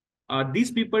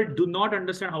 these people do not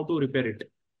understand how to repair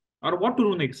it or what to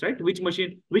do next, right? Which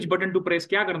machine, which button to press,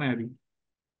 kya karna hai abhi?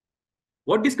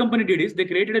 What this company did is they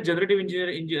created a generative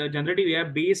AI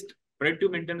based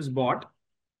predictive maintenance bot.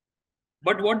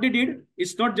 But what they did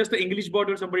is not just the English bot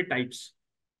where somebody types.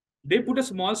 They put a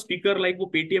small speaker like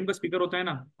वो Paytm का speaker होता है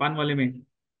ना पान वाले में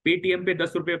Paytm पे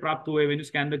 10 रुपए प्राप्त हुए when you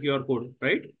scan the QR code,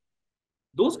 right?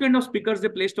 Those kind of speakers they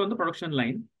placed on the production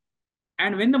line,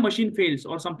 and when the machine fails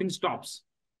or something stops,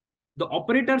 the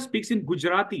operator speaks in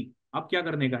Gujarati. अब क्या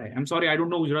करने का है? I'm sorry, I don't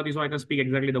know Gujarati, so I can speak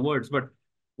exactly the words. But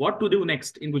what to do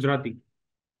next in Gujarati?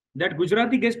 That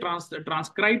Gujarati gets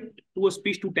transcribed to a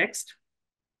speech to text.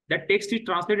 That text is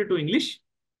translated to English.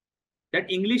 That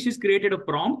English is created a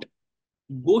prompt,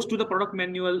 goes to the product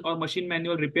manual or machine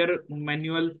manual, repair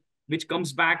manual, which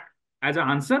comes back as an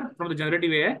answer from the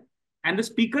generative AI. And the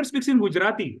speaker speaks in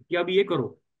Gujarati. Ki abhi ye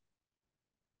karo.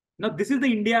 Now, this is the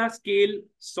India scale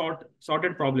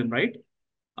sorted problem, right?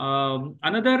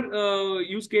 Another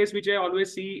use case which I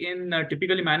always see in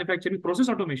typically manufacturing, process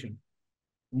automation.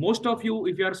 Most of you,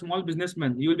 if you are a small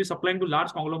businessman, you will be supplying to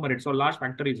large conglomerates or large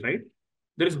factories, right?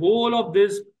 There is whole of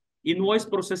this invoice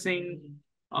processing,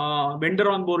 vendor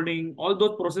onboarding, all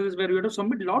those processes where you have to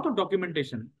submit a lot of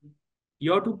documentation.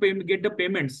 You have to get the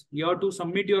payments. You have to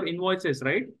submit your invoices,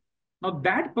 right? Now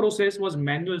that process was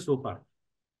manual so far.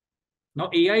 Now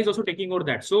AI is also taking over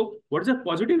that. So what is the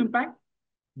positive impact?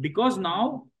 Because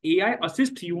now AI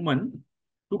assists human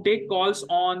to take calls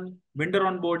on vendor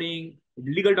onboarding,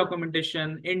 legal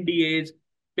documentation, NDAs,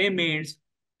 payments.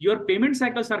 Your payment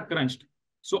cycles are crunched.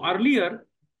 So earlier,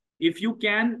 if you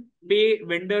can pay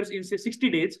vendors in say 60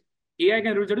 days, AI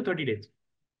can reduce it to 30 days.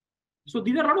 So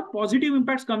these are a lot of positive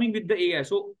impacts coming with the AI.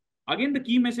 So again, the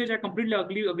key message I completely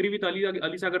agree with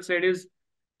Aliasgar said is,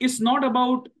 it's not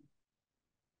about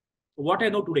what I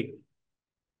know today.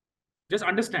 Just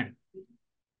understand.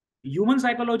 Human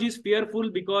psychology is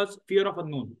fearful because fear of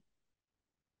unknown.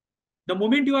 The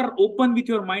moment you are open with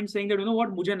your mind saying that, you know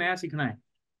what, mujhe naya seekhna hai,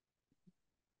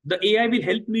 the AI will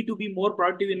help me to be more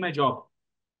productive in my job.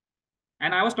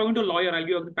 And I was talking to a lawyer. I'll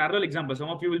give a parallel example. Some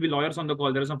of you will be lawyers on the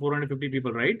call. There are some 450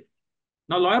 people, right?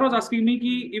 Now, lawyer was asking me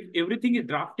ki if everything is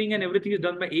drafting and everything is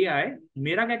done by AI,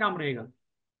 mera kya kaam rahega?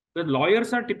 The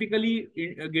lawyers are typically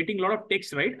getting a lot of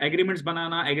text, right? Agreements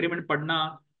banana, agreement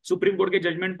padna, Supreme Court ke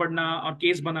judgment padna, or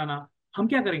case banana. Hum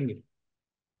kya karenge?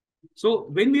 So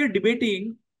when we are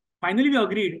debating, finally we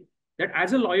agreed that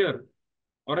as a lawyer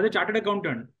or as a chartered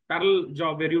accountant, parallel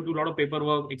job where you do a lot of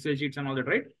paperwork, Excel sheets and all that,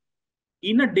 right?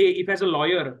 In a day, if as a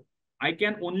lawyer, I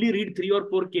can only read 3 or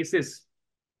 4 cases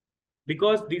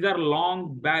because these are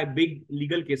long, big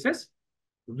legal cases.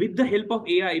 With the help of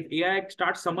AI, if AI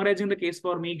starts summarizing the case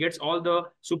for me, gets all the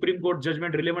Supreme Court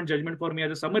judgment, relevant judgment for me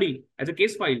as a summary, as a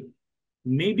case file,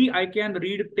 maybe I can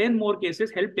read 10 more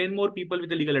cases, help 10 more people with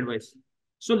the legal advice.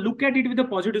 So look at it with a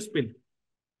positive spin.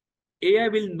 AI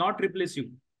will not replace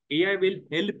you. AI will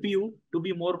help you to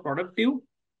be more productive.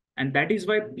 And that is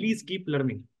why please keep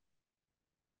learning.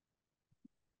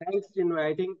 Thanks, Chinmay.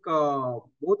 I think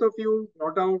both of you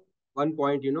brought out one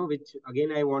point, which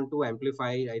again I want to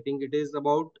amplify. I think it is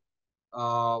about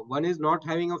one is not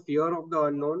having a fear of the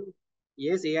unknown.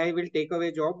 Yes, AI will take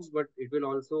away jobs, but it will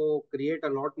also create a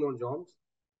lot more jobs.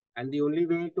 And the only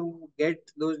way to get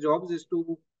those jobs is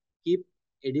to keep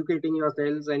educating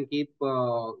yourselves and keep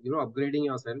upgrading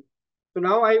yourself. So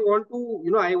now I want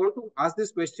to ask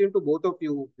this question to both of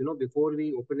you, before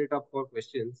we open it up for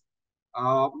questions.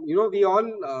 We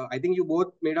all, I think you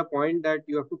both made a point that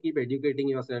you have to keep educating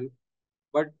yourself.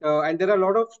 But and there are a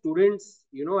lot of students,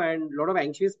 and a lot of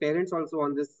anxious parents also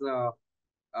on this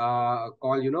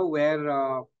call,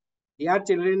 where their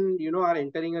children, are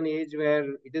entering an age where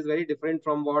it is very different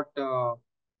from what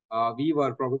we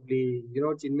were probably,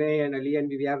 Chinmay and Ali, and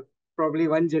we are probably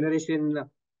one generation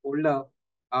older.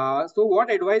 So what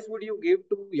advice would you give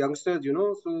to youngsters,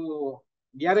 So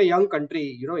we are a young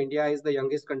country, India is the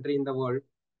youngest country in the world.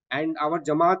 And our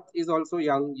Jamaat is also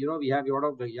young, we have a lot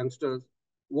of youngsters.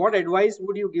 What advice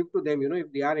would you give to them, if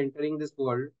they are entering this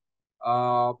world?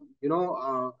 Honestly,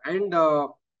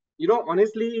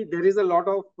 there is a lot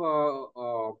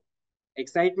of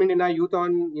excitement in our youth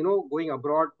on, going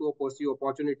abroad to pursue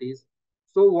opportunities.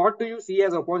 So what do you see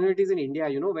as opportunities in India,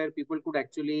 where people could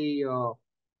actually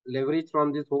leverage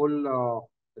from this whole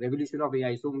revolution of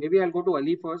AI? So maybe I'll go to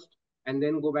Ali first and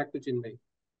then go back to Chinmay.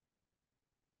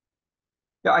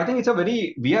 Yeah, I think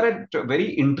we are at a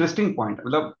very interesting point.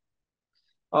 मतलब,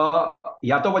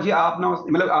 या तो बच्चे आप ना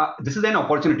मतलब this is an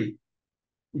opportunity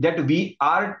that we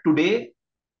are today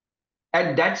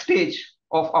at that stage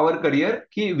of our career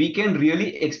कि we can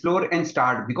really explore and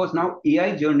start because now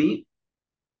AI journey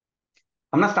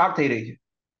હમણાં start થઈ રહી છે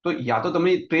તો યા તો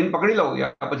તમે ટ્રેન પકડી લો યા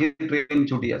પછી ટ્રેન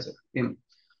છૂટી જશે એમ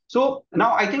so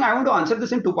now I think I want to answer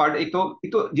this in two parts એક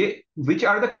તો જે which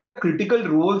are the critical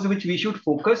roles which we should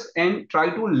focus and try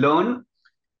to learn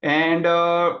and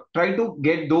try to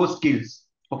get those skills,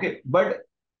 okay, but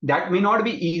that may not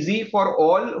be easy for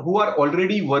all who are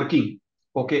already working,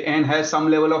 okay, and has some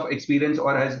level of experience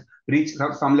or has reached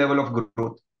some level of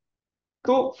growth.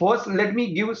 So first let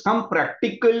me give some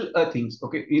practical things,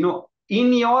 okay,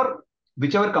 in your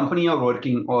whichever company you're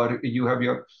working or you have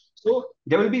your So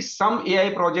there will be some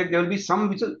AI project, there will be some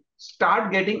which will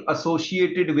start getting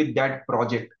associated with that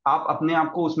project. आप अपने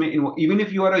आप को उसमें even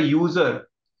if you are a user,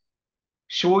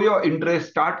 show your interest,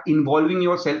 start involving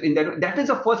yourself in that. That is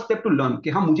the first step to learn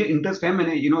कि हाँ मुझे interest है,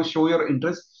 मैंने show your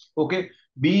interest. Okay,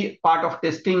 be part of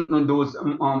testing those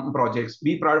projects,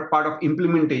 be part of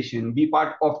implementation, be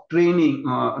part of training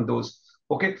those.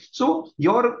 Okay, so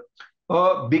your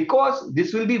because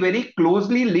this will be very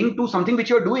closely linked to something which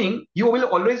you're doing, you will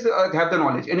always have the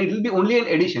knowledge, and it will be only an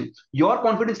addition. Your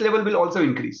confidence level will also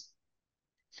increase.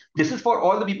 This is for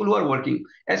all the people who are working.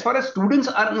 As far as students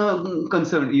are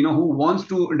concerned, who wants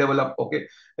to develop, okay,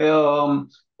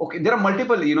 okay, there are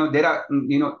multiple, there are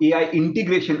AI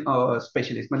integration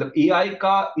specialists. AI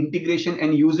ka integration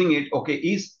and using it, okay,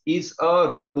 is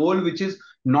a role which is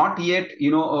not yet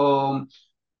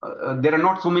there are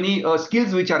not so many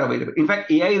skills which are available. In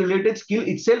fact, AI related skill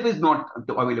itself is not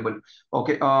available.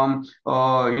 Okay,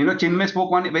 Chinmay spoke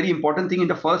one very important thing in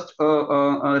the first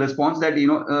response, that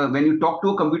when you talk to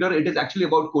a computer, it is actually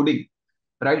about coding,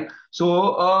 right?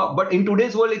 So, but in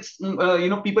today's world, it's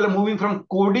people are moving from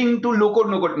coding to low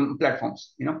code, no code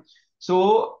platforms.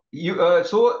 So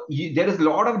there is a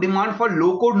lot of demand for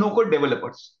low code, no code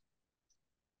developers.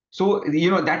 So,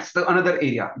 that's another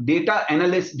area. Data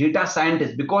analyst, data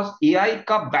scientist, because AI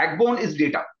ka backbone is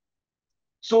data.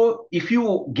 So if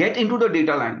you get into the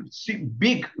data line, see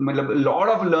big, a lot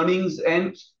of learnings,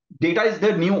 and data is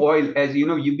the new oil, as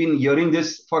you've been hearing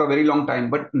this for a very long time.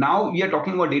 But now we are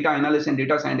talking about data analyst and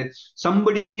data scientist,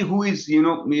 somebody who is,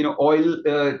 oil,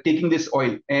 taking this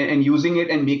oil and using it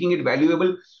and making it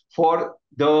valuable for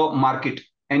the market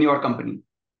and your company.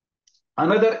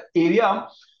 Another area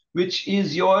which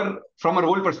is from a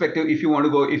role perspective, if you want to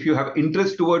go, if you have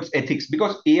interest towards ethics,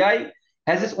 because AI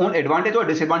has its own advantage or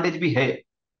disadvantage bhi hai,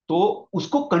 to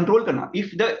usko control karna.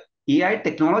 If the AI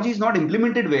technology is not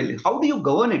implemented well, how do you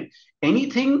govern it?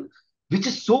 Anything which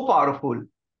is so powerful,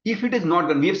 if it is not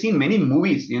done, we have seen many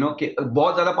movies, bahut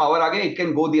zyada power aa gaya, it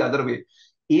can go the other way.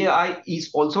 AI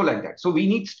is also like that. So we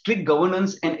need strict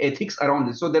governance and ethics around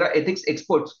this. So there are ethics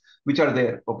experts which are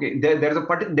there. Okay, there's a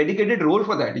dedicated role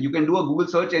for that. You can do a Google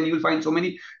search and you will find so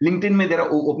many. LinkedIn mein there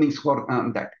are openings for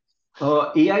that.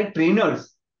 AI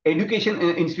trainers, education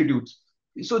institutes.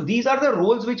 So these are the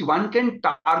roles which one can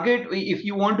target if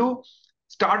you want to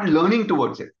start learning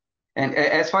towards it. And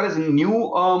as far as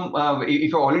new,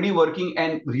 if you're already working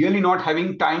and really not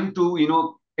having time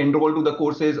to, enroll to the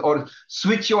courses or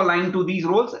switch your line to these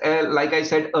roles, like I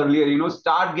said earlier,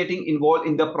 start getting involved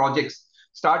in the projects,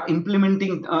 start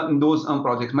implementing those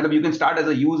projects. You can start as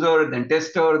a user, then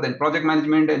tester, then project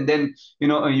management, and then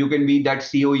you can be that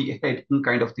COE head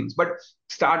kind of things. But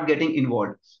start getting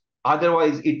involved.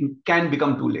 Otherwise, it can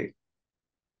become too late.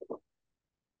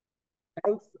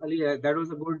 Thanks, Ali. That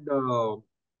was a good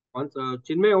answer.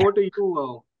 Chinmay, over to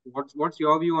you. What's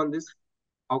your view on this?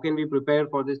 How can we prepare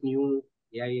for this new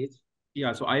AI age?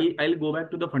 Yeah, so I'll go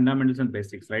back to the fundamentals and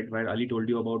basics, right? Where Ali told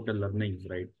you about the learnings,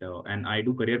 right? And I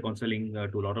do career counseling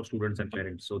to a lot of students and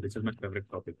parents. So this is my favorite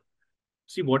topic.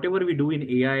 See, whatever we do in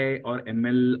AI or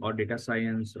ML or data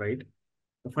science, right?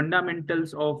 The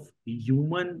fundamentals of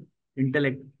human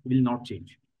intellect will not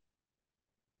change.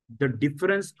 The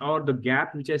difference or the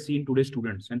gap which I see in today's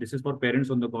students, and this is for parents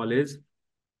on the call, is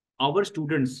our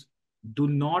students do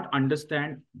not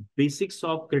understand basics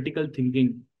of critical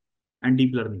thinking and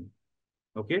deep learning.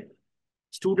 Okay,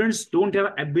 students don't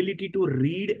have ability to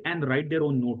read and write their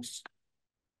own notes.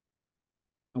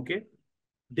 Okay,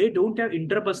 they don't have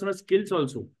interpersonal skills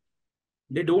also.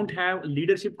 They don't have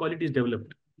leadership qualities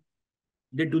developed.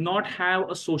 They do not have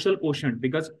a social quotient,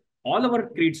 because all our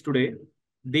kids today,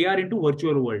 they are into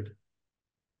virtual world.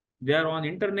 They are on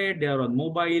internet, they are on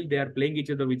mobile, they are playing each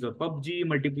other with the PUBG,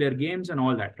 multiplayer games and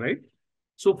all that, right?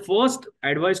 So first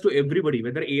advice to everybody,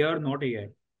 whether AI or not AI,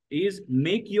 is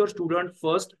make your student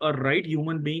first a right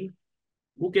human being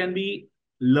who can be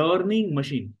learning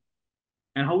machine.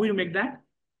 And how will you make that?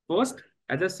 First,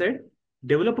 as I said,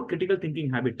 develop a critical thinking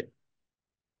habit.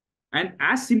 And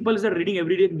as simple as reading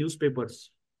everyday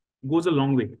newspapers goes a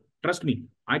long way. Trust me,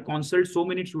 I consult so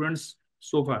many students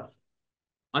so far.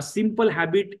 A simple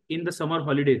habit in the summer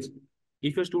holidays.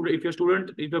 If you're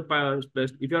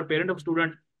a parent of a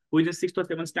student who is in 6th or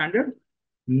 7th standard,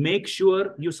 make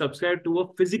sure you subscribe to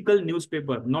a physical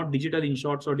newspaper, not digital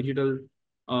InShots or digital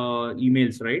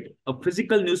emails, right? A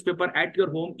physical newspaper at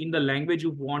your home in the language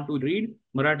you want to read,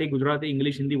 Marathi, Gujarati,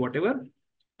 English, Hindi, whatever,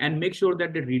 and make sure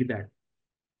that they read that.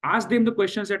 Ask them the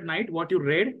questions at night, what you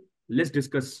read, let's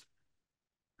discuss.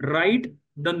 Write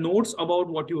the notes about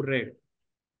what you read.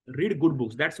 Read good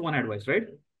books. That's one advice, right?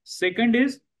 Second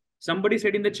is, somebody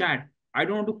said in the chat, I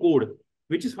don't want to code.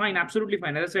 which is fine, absolutely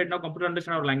fine. As I said, now computer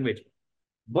understand our language.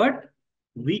 But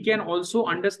we can also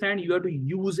understand you have to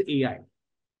use AI.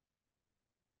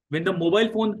 When the mobile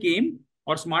phone came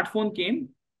or smartphone came,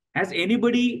 has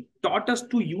anybody taught us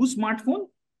to use smartphone?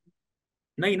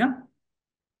 Nahi na?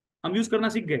 हम use करना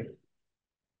सीख गए.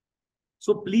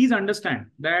 So please understand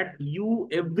that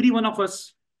every one of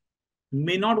us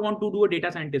may not want to do a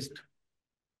data scientist.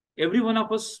 Every one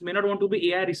of us may not want to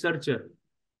be AI researcher.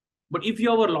 But if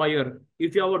you are a lawyer,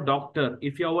 if you are a doctor,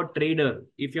 if you are a trader,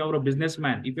 if you are a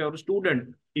businessman, if you are a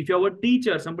student, if you are a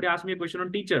teacher, somebody asked me a question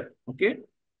on teacher, okay?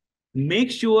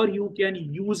 Make sure you can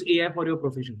use AI for your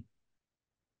profession.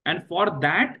 And for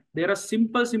that, there are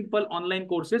simple online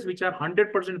courses which are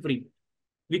 100% free.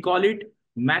 We call it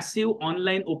Massive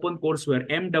Online Open Courseware,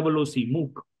 MOOC,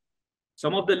 MOOC.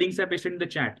 Some of the links I pasted in the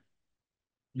chat.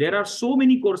 There are so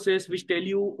many courses which tell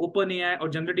you open AI or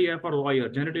generative AI for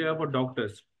lawyers, generative AI for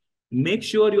doctors. Make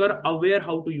sure you are aware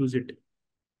how to use it.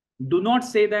 Do not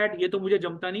say that ये तो मुझे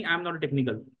जमता नहीं, I am not a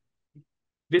technical.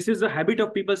 This is the habit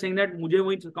of people saying that मुझे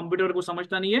वही computer को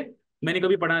समझता नहीं है, मैंने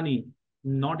कभी पढ़ा नहीं.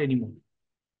 Not anymore.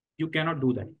 You cannot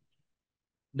do that.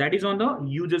 That is on the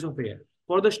users of AI.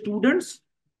 For the students,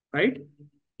 right?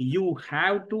 You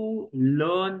have to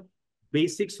learn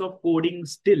basics of coding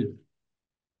still.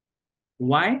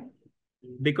 Why?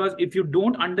 Because if you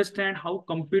don't understand how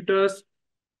computers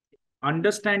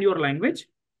understand your language,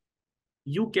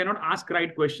 you cannot ask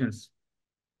right questions.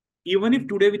 Even if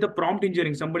today with the prompt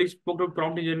engineering, somebody spoke about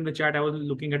prompt engineering in the chat, I was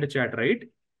looking at the chat, right?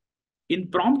 In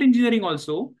prompt engineering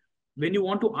also, when you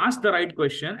want to ask the right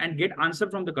question and get answer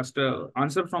from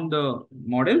the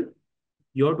model,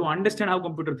 you have to understand how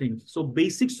computer thinks. So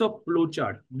basics of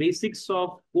flowchart, basics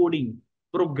of coding,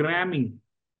 programming.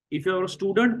 If you are a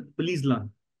student, please learn.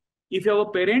 If you are a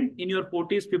parent in your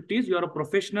 40s, 50s, you are a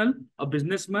professional, a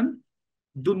businessman,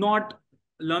 do not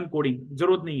learn coding.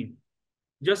 Zarurat nahi hai.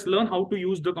 Just learn how to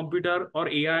use the computer or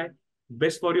AI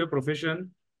best for your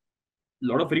profession. A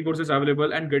lot of free courses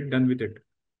available and get done with it.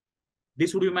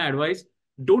 This would be my advice.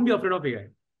 Don't be afraid of AI.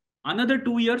 Another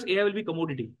 2 years, AI will be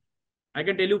commodity. I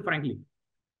can tell you frankly.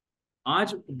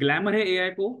 आज glamour है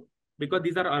AI को because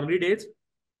these are early days.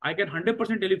 I can 100%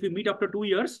 tell you if you meet after 2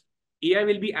 years, AI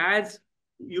will be as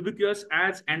ubiquitous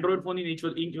as Android phone in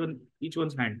each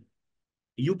one's hand.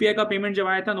 UPI का payment जब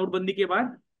आया था नोटबंदी के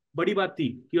बाद, बड़ी बात थी.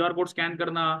 QR कोड स्कैन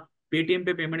करना, पेटीएम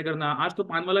पे पेमेंट करना. आज तो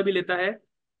पान वाला भी लेता है,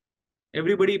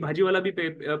 एवरीबडी भाजी वाला भी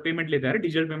पेमेंट लेता है,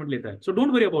 डिजिटल पेमेंट लेता है. So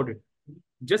don't worry about it.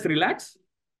 Just relax.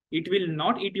 It will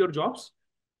not eat your jobs.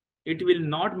 It will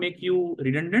not make you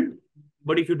redundant.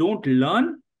 But if you don't learn,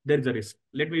 there is a risk.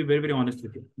 Let me be very, very honest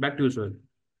with you. Back to you, sir.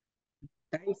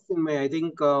 Thanks, Chinmay. I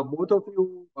think both of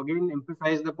you again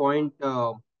emphasize the point,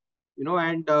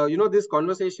 this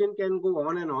conversation can go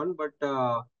on and on, but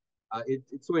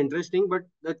it's so interesting.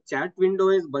 But the chat window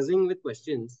is buzzing with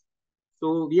questions.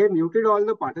 So we have muted all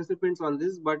the participants on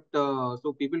this, but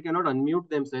so people cannot unmute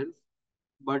themselves.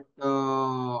 But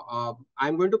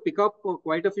I'm going to pick up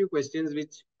quite a few questions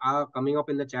which are coming up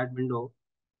in the chat window,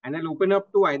 and I'll open up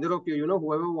to either of you,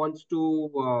 whoever wants to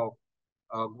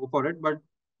go for it. But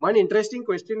one interesting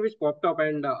question which popped up,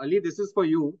 and Ali, this is for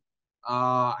you,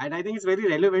 and I think it's very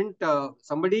relevant.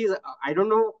 I don't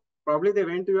know, probably they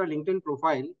went to your LinkedIn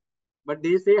profile, but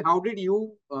they say, how did you,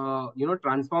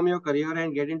 transform your career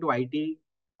and get into IT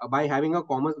by having a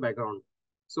commerce background?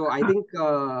 So I think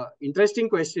interesting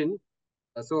question.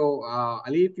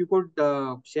 Ali, if you could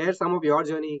share some of your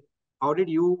journey, how did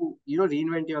you,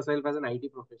 reinvent yourself as an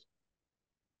IT professional?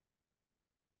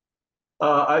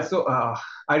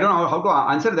 I don't know how to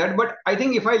answer that, but I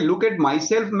think if I look at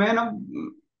myself, man,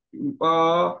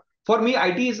 for me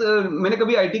IT is मैंने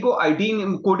कभी IT को IT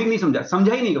coding नहीं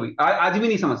समझा ही नहीं कभी, आज भी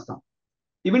नहीं समझता.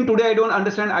 Even today I don't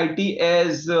understand IT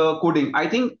as coding. I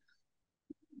think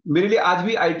मेरे लिए आज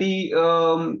भी IT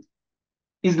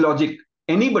is logic.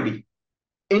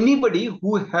 Anybody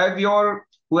who has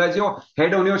your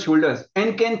head on your shoulders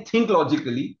and can think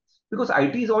logically, because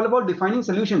IT is all about defining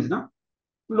solutions, na?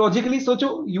 Logically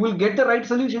socho, you will get the right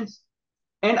solutions.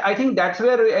 And I think that's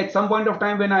where at some point of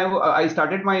time when I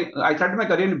started my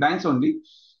career in banks only,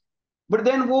 but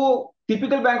then वो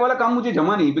typical bank वाला काम मुझे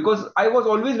जमा नहीं, because I was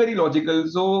always very logical.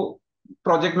 So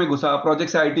project में घुसा, project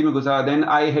से IT में घुसा, then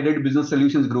I headed business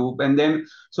solutions group, and then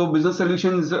so business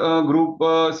solutions group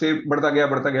से बढ़ता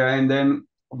गया, and then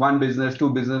one business, two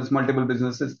business, multiple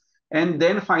businesses, and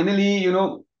then finally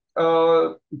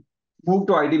moved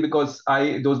to IT because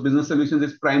those business solutions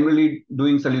is primarily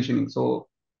doing solutioning. So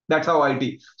that's how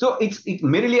IT. So it's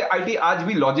मेरे लिए IT आज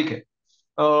भी logic है.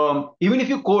 Even if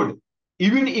you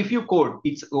code,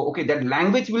 it's okay. That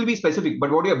language will be specific,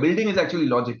 but what you're building is actually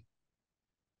logic.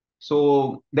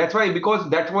 So that's why, because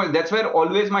that's where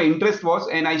always my interest was,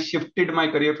 and I shifted my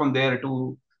career from there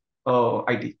to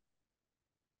IT.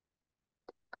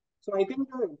 So I think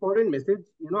the important message,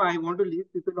 I want to leave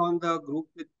people on the group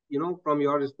with, from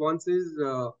your responses,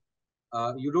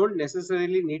 you don't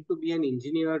necessarily need to be an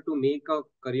engineer to make a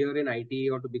career in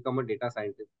IT or to become a data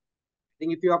scientist. I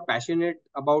think if you are passionate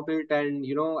about it, and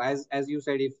as you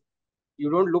said, if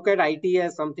you don't look at IT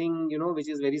as something which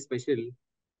is very special,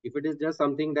 if it is just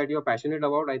something that you're passionate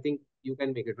about, I think you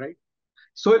can make it, right.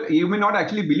 So you may not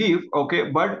actually believe, okay,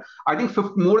 but I think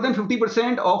more than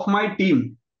 50% of my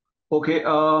team, okay,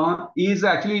 is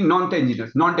actually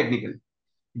non-engineers, non-technical.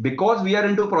 Because we are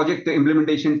into project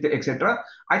implementation, etc.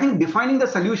 I think defining the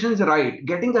solutions right,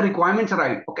 getting the requirements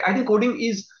right. Okay, I think coding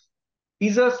is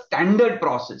a standard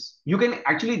process. You can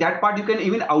actually, that part you can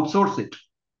even outsource it,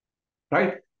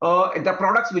 right? The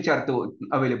products which are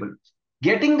available,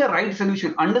 getting the right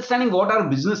solution, understanding what our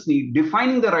business need,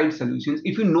 defining the right solutions.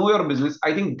 If you know your business,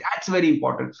 I think that's very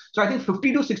important. So I think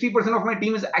 50 to 60% of my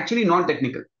team is actually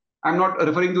non-technical. I'm not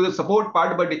referring to the support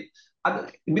part, but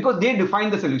because they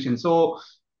define the solution. So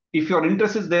if your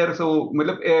interest is there, so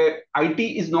IT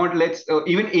is not, let's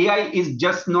even AI is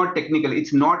just not technical.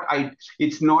 It's not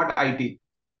IT.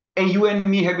 And you and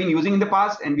me have been using in the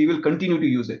past, and we will continue to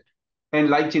use it. And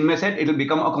like Chinmay said, it will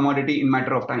become a commodity in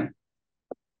matter of time.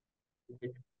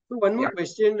 Okay. So one more Yeah.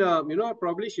 question,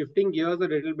 probably shifting gears a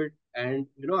little bit, and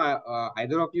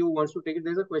either of you wants to take it.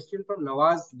 There's a question from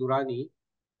Nawaz Durrani.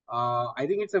 I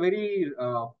think it's a very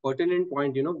pertinent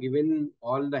point, given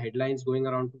all the headlines going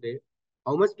around today.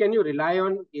 How much can you rely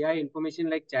on AI information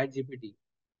like ChatGPT?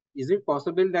 Is it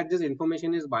possible that this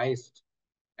information is biased?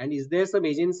 And is there some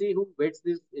agency who vets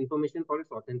this information for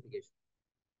its authentication?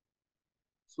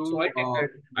 So I'll So, take that.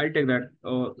 I'll take that.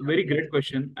 yeah, Very please. great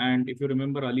question. And if you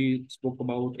remember, Ali spoke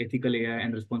about ethical AI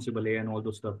and responsible AI and all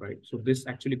those stuff, right? So this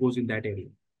actually goes in that area.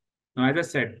 Now, as I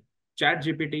said,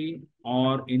 ChatGPT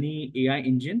or any AI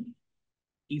engine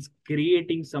is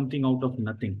creating something out of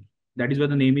nothing. That is why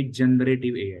the name is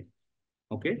generative AI.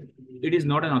 Okay, it is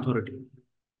not an authority.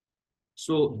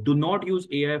 So do not use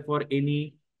AI for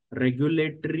any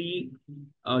regulatory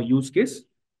use case.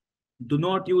 Do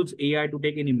not use AI to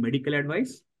take any medical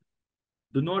advice.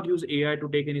 Do not use AI to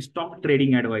take any stock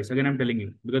trading advice. Again, I'm telling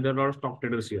you, because there are a lot of stock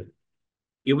traders here.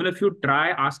 Even if you try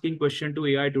asking question to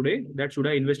AI today, that should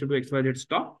I invest into XYZ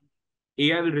stock?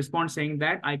 AI will respond saying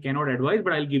that I cannot advise,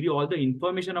 but I'll give you all the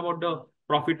information about the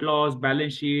profit loss,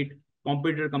 balance sheet,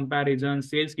 competitor comparison,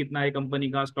 sales kitna hai company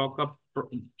ka, stock ka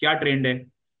kya trend hai.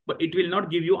 But it will not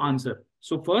give you answer.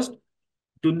 So first,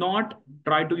 do not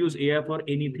try to use AI for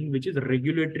anything which is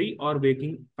regulatory or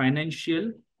making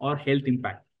financial or health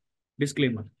impact.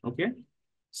 Disclaimer. Okay.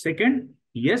 Second,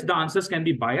 yes, the answers can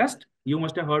be biased. You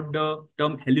must have heard the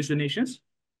term hallucinations.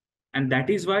 And that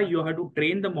is why you have to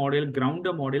train the model, ground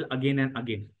the model again and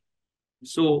again.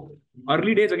 So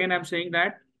early days, again, I'm saying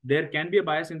that there can be a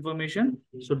biased information.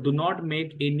 So do not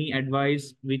make any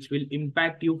advice which will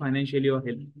impact you financially or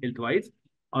health wise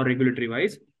or regulatory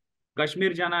wise.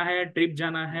 Kashmir जाना है, trip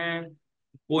जाना है,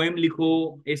 poem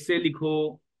लिखो, एसे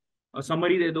लिखो,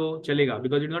 summary दे दो, चलेगा,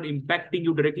 because it's not impacting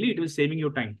you directly, it is saving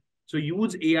your time. So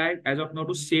use AI as of now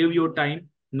to save your time,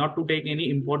 not to take any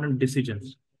important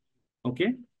decisions.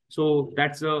 Okay, so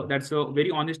that's a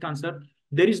very honest answer.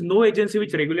 There is no agency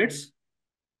which regulates.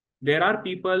 There are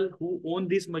people who own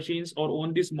these machines or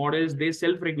own these models, they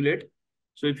self-regulate.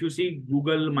 So if you see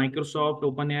Google, Microsoft,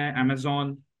 OpenAI,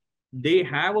 Amazon, they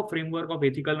have a framework of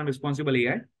ethical and responsible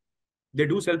AI. They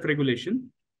do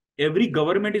self-regulation. Every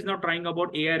government is now trying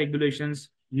about AI regulations.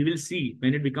 You will see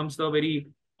when it becomes the very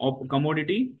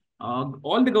commodity,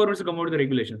 all the governments will come out with the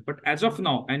regulations. But as of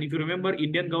now, and if you remember,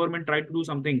 Indian government tried to do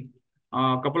something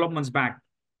a couple of months back,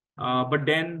 but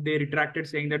then they retracted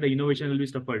saying that the innovation will be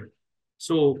stifled.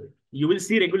 So you will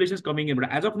see regulations coming in. But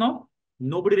as of now,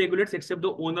 nobody regulates except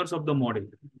the owners of the model.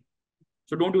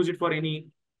 So don't use it for any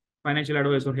financial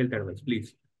advice or health advice,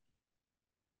 please.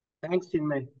 Thanks,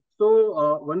 Chinmay.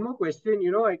 So one more question,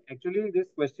 actually this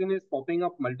question is popping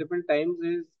up multiple times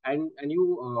is, and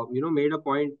you, made a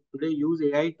point today, use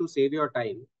AI to save your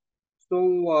time.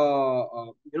 So,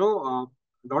 a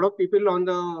lot of people on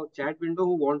the chat window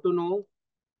who want to know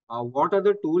what are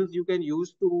the tools you can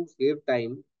use to save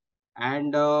time.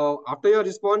 And after your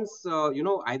response,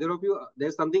 either of you,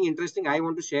 there's something interesting I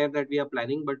want to share that we are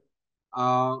planning, but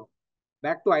uh,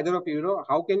 back to either of you,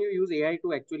 how can you use AI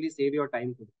to actually save your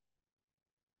time today?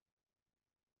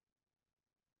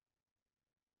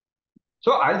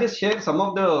 So I'll just share some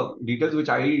of the details which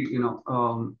I use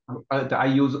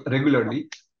regularly.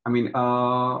 I mean,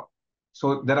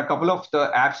 So there are a couple of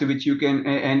the apps which you can,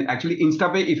 and actually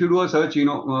InstaPay, if you do a search,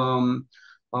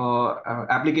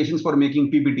 applications for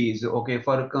making PPTs, okay,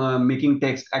 for making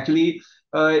text. Actually,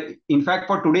 in fact,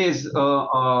 for today's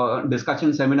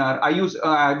discussion seminar, I've used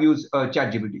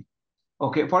ChatGPT,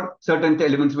 okay, for certain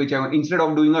elements which I, instead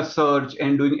of doing a search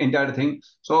and doing entire thing.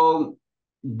 So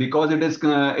because it is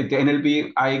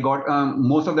NLP, I got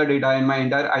most of the data, and my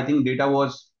entire, I think, data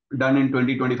was done in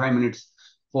 20-25 minutes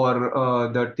for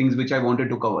the things which I wanted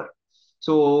to cover.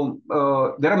 So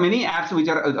there are many apps which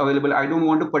are available. I don't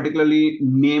want to particularly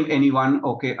name anyone.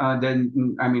 Okay,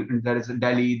 then I mean, there is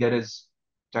Delhi, there is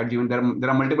ChatGPT, there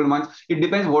are multiple ones. It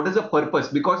depends what is the purpose,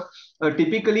 because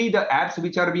typically the apps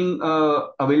which are being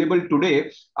available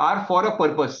today are for a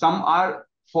purpose. Some are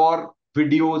for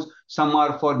videos, some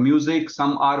are for music,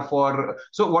 some are for,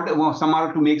 so what, some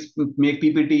are to make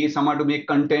PPT, some are to make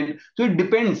content. So it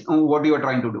depends on what you are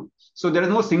trying to do. So there is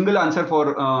no single answer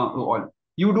for all.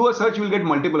 You do a search, you will get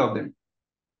multiple of them.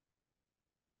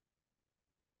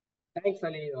 Thanks,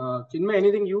 Ali. Chinmay,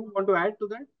 anything you want to add to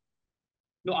that?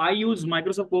 No, I use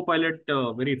Microsoft Copilot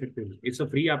very effectively. It's a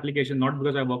free application, not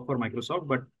because I work for Microsoft,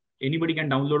 but anybody can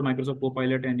download Microsoft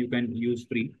Copilot and you can use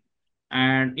free.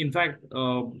 And in fact,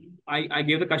 I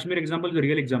gave the Kashmir example, the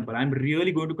real example. I'm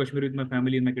really going to Kashmir with my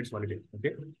family in my kids' holiday.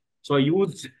 Okay. So I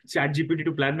used ChatGPT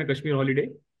to plan my Kashmir holiday,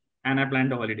 and I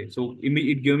planned the holiday. So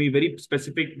it gave me very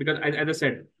specific, because as I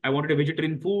said, I wanted a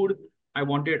vegetarian food. I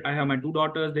have my two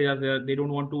daughters. They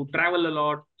don't want to travel a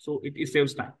lot. So it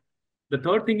saves time. The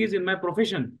third thing is in my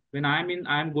profession, when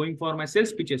I'm going for my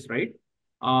sales pitches, right?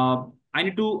 I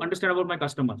need to understand about my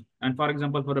customers. And for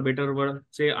example, for a better word,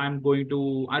 say I'm going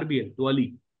to RBL, to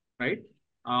Ali, right?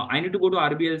 I need to go to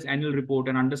RBL's annual report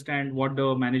and understand what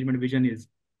the management vision is.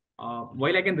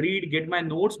 While I can read, get my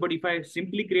notes, but if I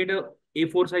simply create a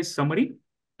A4 size summary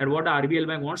at what RBL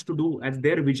bank wants to do as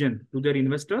their vision to their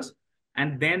investors,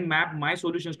 and then map my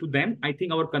solutions to them, I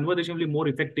think our conversation will be more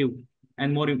effective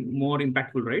and more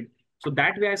impactful, right? So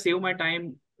that way I save my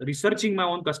time researching my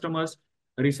own customers,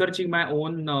 researching my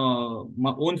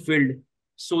own field,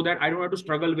 so that I don't have to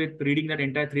struggle with reading that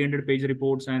entire 300-page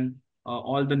reports and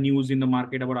all the news in the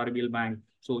market about RBL Bank.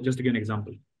 So just to give an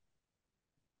example.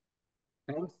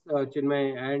 Thanks,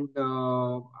 Chinmay. And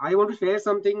I want to share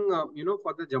something,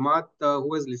 for the Jamaat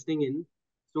who is listening in.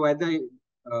 So at the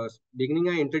beginning,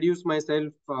 I introduced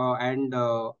myself and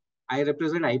I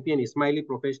represent IPN, Ismaili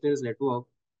Professionals Network.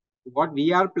 What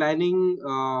we are planning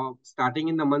starting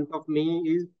in the month of May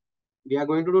is we are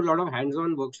going to do a lot of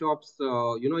hands-on workshops,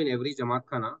 in every Jamaat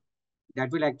Khana that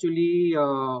will actually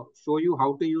show you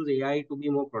how to use AI to be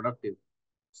more productive.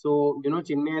 So,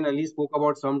 Chinmay and Ali spoke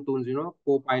about some tools,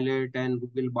 Copilot and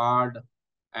Google Bard,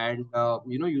 and,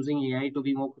 using AI to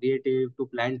be more creative, to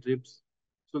plan trips.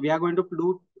 So we are going to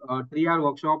do 3-hour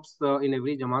workshops in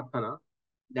every Jamaat Khana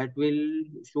that will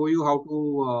show you how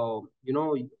to,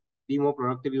 be more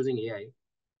productive using AI.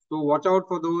 So watch out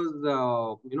for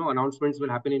those, announcements will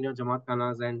happen in your Jamaat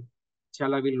Khanas, and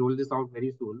inshallah we'll roll this out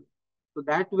very soon. So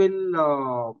that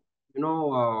will,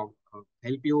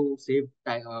 help you save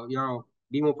time,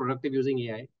 be more productive using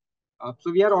AI.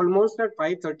 So we are almost at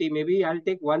 5:30. Maybe I'll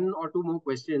take one or two more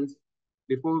questions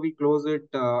before we close it.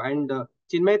 And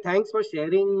Chinmay, thanks for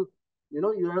sharing.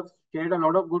 You have shared a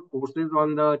lot of good courses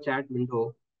on the chat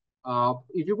window.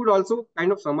 If you could also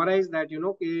kind of summarize that,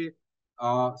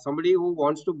 somebody who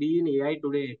wants to be in AI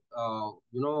today,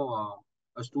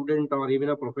 a student or even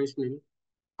a professional,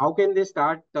 how can they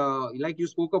start? Like you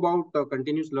spoke about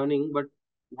continuous learning, but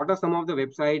what are some of the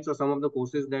websites or some of the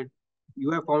courses that you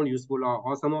have found useful,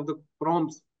 or some of the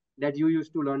prompts that you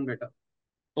used to learn better?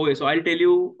 Okay, so I'll tell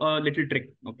you a little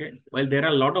trick. Okay, well, there are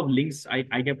a lot of links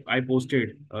I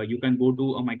posted. You can go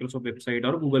to a Microsoft website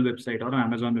or a Google website or an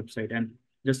Amazon website and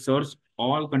just search.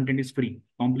 All content is free,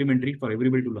 complimentary for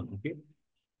everybody to learn. Okay,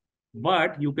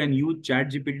 but you can use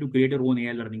ChatGPT to create your own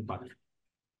AI learning path.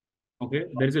 Okay,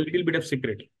 there is a little bit of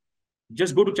secret.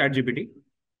 Just go to ChatGPT,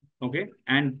 okay,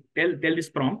 and tell this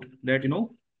prompt that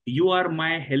you are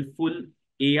my helpful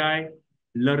AI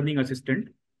learning assistant.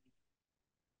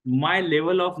 My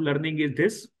level of learning is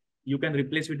this. You can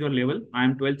replace with your level. I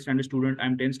am 12th standard student.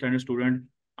 I'm 10th standard student.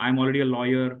 I'm already a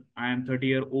lawyer. I am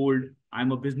 30-year-old.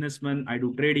 I'm a businessman. I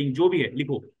do trading. जो भी है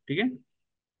लिखो, ठीक है?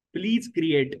 Please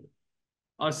create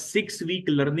a 6-week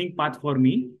learning path for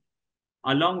me,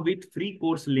 along with free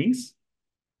course links,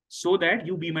 so that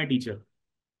you be my teacher.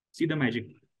 See the magic.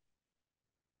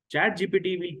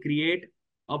 ChatGPT will create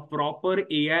a proper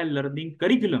AI learning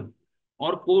curriculum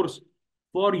or course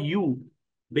for you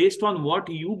based on what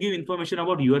you give information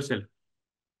about yourself.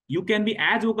 You can be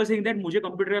as vocal saying that मुझे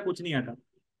computer का कुछ नहीं आता.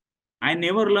 I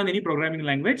never learn any programming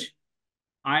language.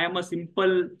 I am a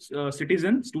simple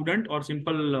citizen, student, or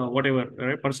simple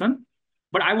whatever person,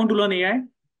 but I want to learn AI.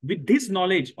 With this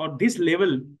knowledge or this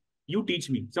level, you teach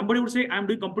me. Somebody would say, I'm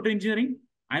doing computer engineering.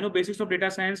 I know basics of data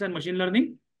science and machine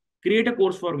learning. Create a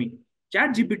course for me.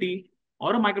 Chat GPT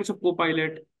or a Microsoft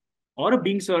Copilot or a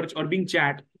Bing search or Bing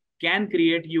chat can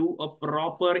create you a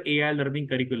proper AI learning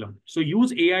curriculum. So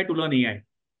use AI to learn AI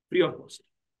free of cost.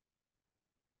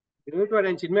 Great one.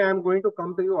 And Chinmay, I'm going to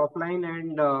come to you offline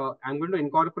and I'm going to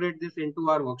incorporate this into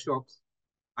our workshops.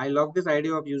 I love this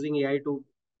idea of using AI to,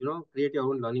 create your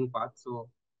own learning path. So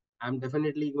I'm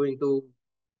definitely going to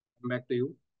come back to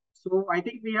you. So I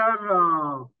think we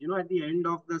are, at the end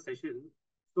of the session.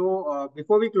 So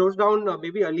before we close down,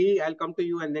 maybe Ali, I'll come to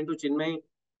you and then to Chinmay.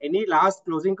 Any last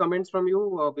closing comments from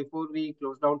you before we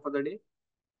close down for the day?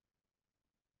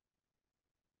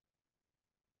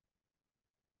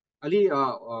 Ali,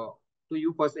 to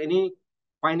you first. Any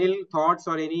final thoughts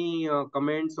or any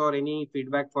comments or any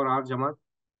feedback for our Jamaat?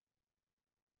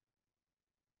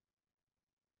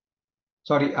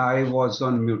 Sorry, I was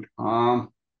on mute.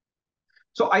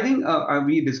 So I think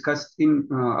we discussed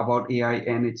about AI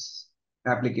and its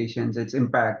applications, its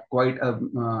impact quite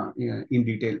yeah, in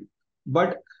detail.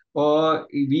 But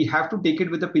we have to take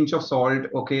it with a pinch of salt.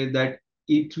 Okay, that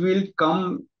it will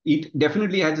come. It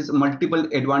definitely has its multiple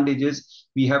advantages.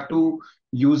 We have to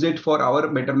use it for our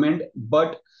betterment,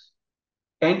 but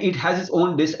and it has its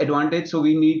own disadvantage. So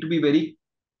we need to be very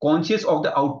conscious of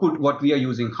the output what we are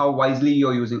using, how wisely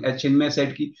you're using. As Chinmay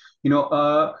said,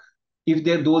 if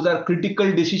there those are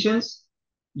critical decisions,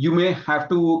 you may have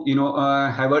to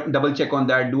have a double check on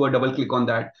that, do a double click on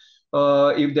that.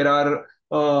 If there are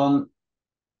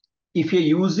if you're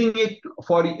using it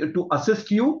for to assist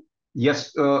you,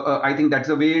 yes, I think that's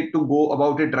the way to go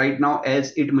about it right now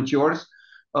as it matures.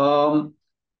 um,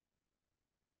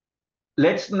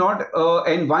 let's not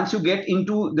and once you get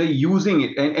into the using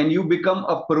it and you become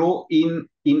a pro in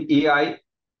AI,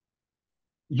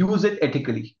 use it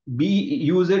ethically, be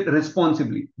use it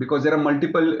responsibly, because there are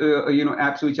multiple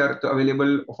apps which are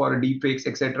available for deepfakes,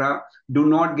 etc. Do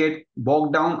not get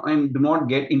bogged down and do not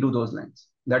get into those lines.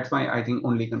 That's my, I think,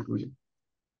 only conclusion.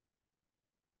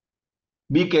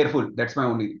 Be careful. That's my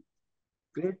only thing.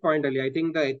 Great point, Ali. I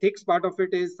think the ethics part of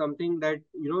it is something that,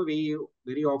 we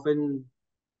very often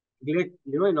get,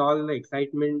 in all the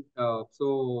excitement.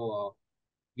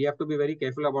 We have to be very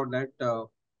careful about that.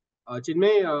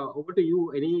 Chinmay, over to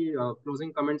you. Any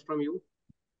closing comments from you?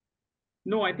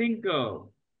 No, I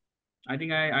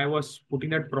was putting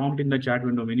that prompt in the chat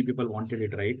window. Many people wanted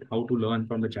it, right? How to learn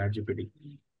from the chat GPT.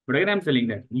 But again, I'm telling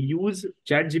that use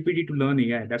chat GPT to learn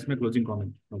AI. That's my closing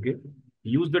comment. Okay.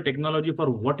 Use the technology for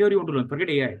whatever you want to learn. Forget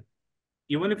AI.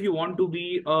 Even if you want to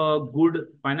be a good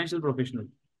financial professional,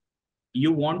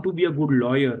 you want to be a good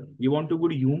lawyer, you want to be a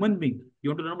good human being,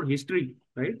 you want to learn about history,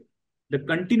 right? The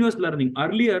continuous learning.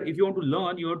 Earlier, if you want to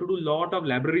learn, you have to do a lot of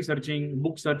library searching,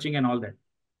 book searching, and all that.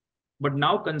 But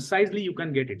now concisely you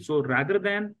can get it. So rather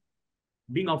than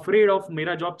being afraid of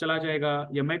मेरा job चला जाएगा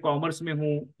या मैं commerce में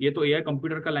हूँ, ये तो AI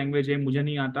computer का लैंग्वेज है, मुझे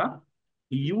नहीं आता,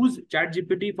 use chat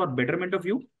gpt for betterment of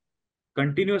you,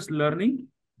 continuous learning.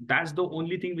 That's the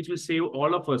only thing which will save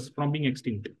all of us from being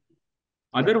extinct.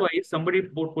 Otherwise, somebody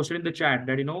posted in the chat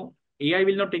that AI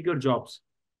will not take your jobs.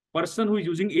 Person who is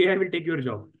using AI will take your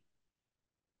job.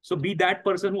 So be that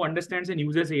person who understands and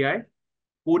uses AI.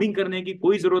 Coding करने की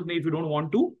कोई जरूरत नहीं if you don't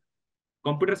want to.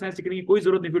 Computer science सीखने की कोई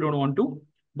जरूरत नहीं if you don't want to.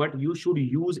 But you should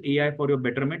use AI for your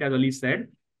betterment, as Ali said,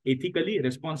 ethically,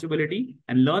 responsibility,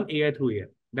 and learn AI through AI.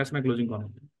 That's my closing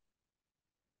comment.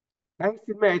 Thanks,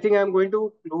 Chinmay. I think I'm going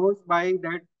to close by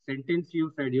that sentence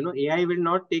you said. AI will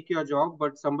not take your job,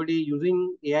 but somebody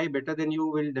using AI better than you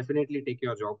will definitely take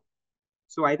your job.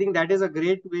 So I think that is a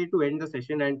great way to end the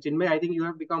session. And Chinmay, I think you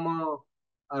have become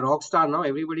a rock star now.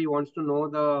 Everybody wants to know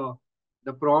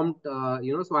the prompt,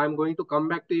 so I'm going to come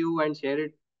back to you and share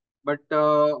it. But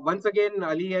once again,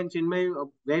 Ali and Chinmay, a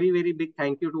very, very big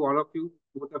thank you to all of you,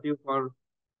 both of you, for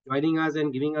joining us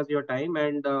and giving us your time.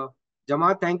 And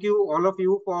Jamaat, thank you, all of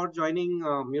you, for joining.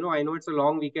 I know it's a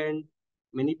long weekend,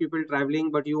 many people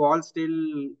traveling, but you all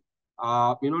still,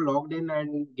 logged in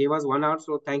and gave us 1 hour.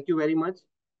 So thank you very much.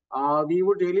 We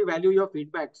would really value your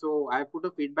feedback. So I put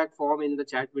a feedback form in the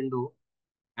chat window,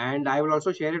 and I will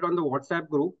also share it on the WhatsApp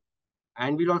group.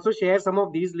 And we'll also share some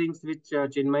of these links which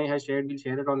Chinmay has shared. We'll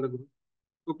share it on the group.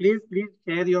 So please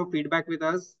share your feedback with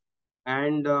us,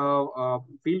 and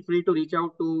feel free to reach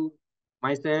out to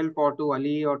myself or to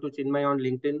Ali or to Chinmay on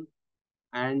LinkedIn.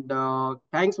 And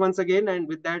thanks once again. And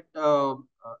with that,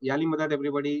 Yali Madad,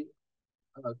 everybody.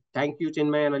 Thank you,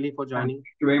 Chinmay and Ali, for joining.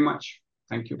 Thank you very much.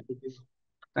 Thank you. Thank you.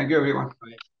 Thank you, everyone.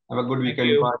 Bye. Have a good Thank weekend.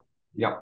 you. Bye. Yeah.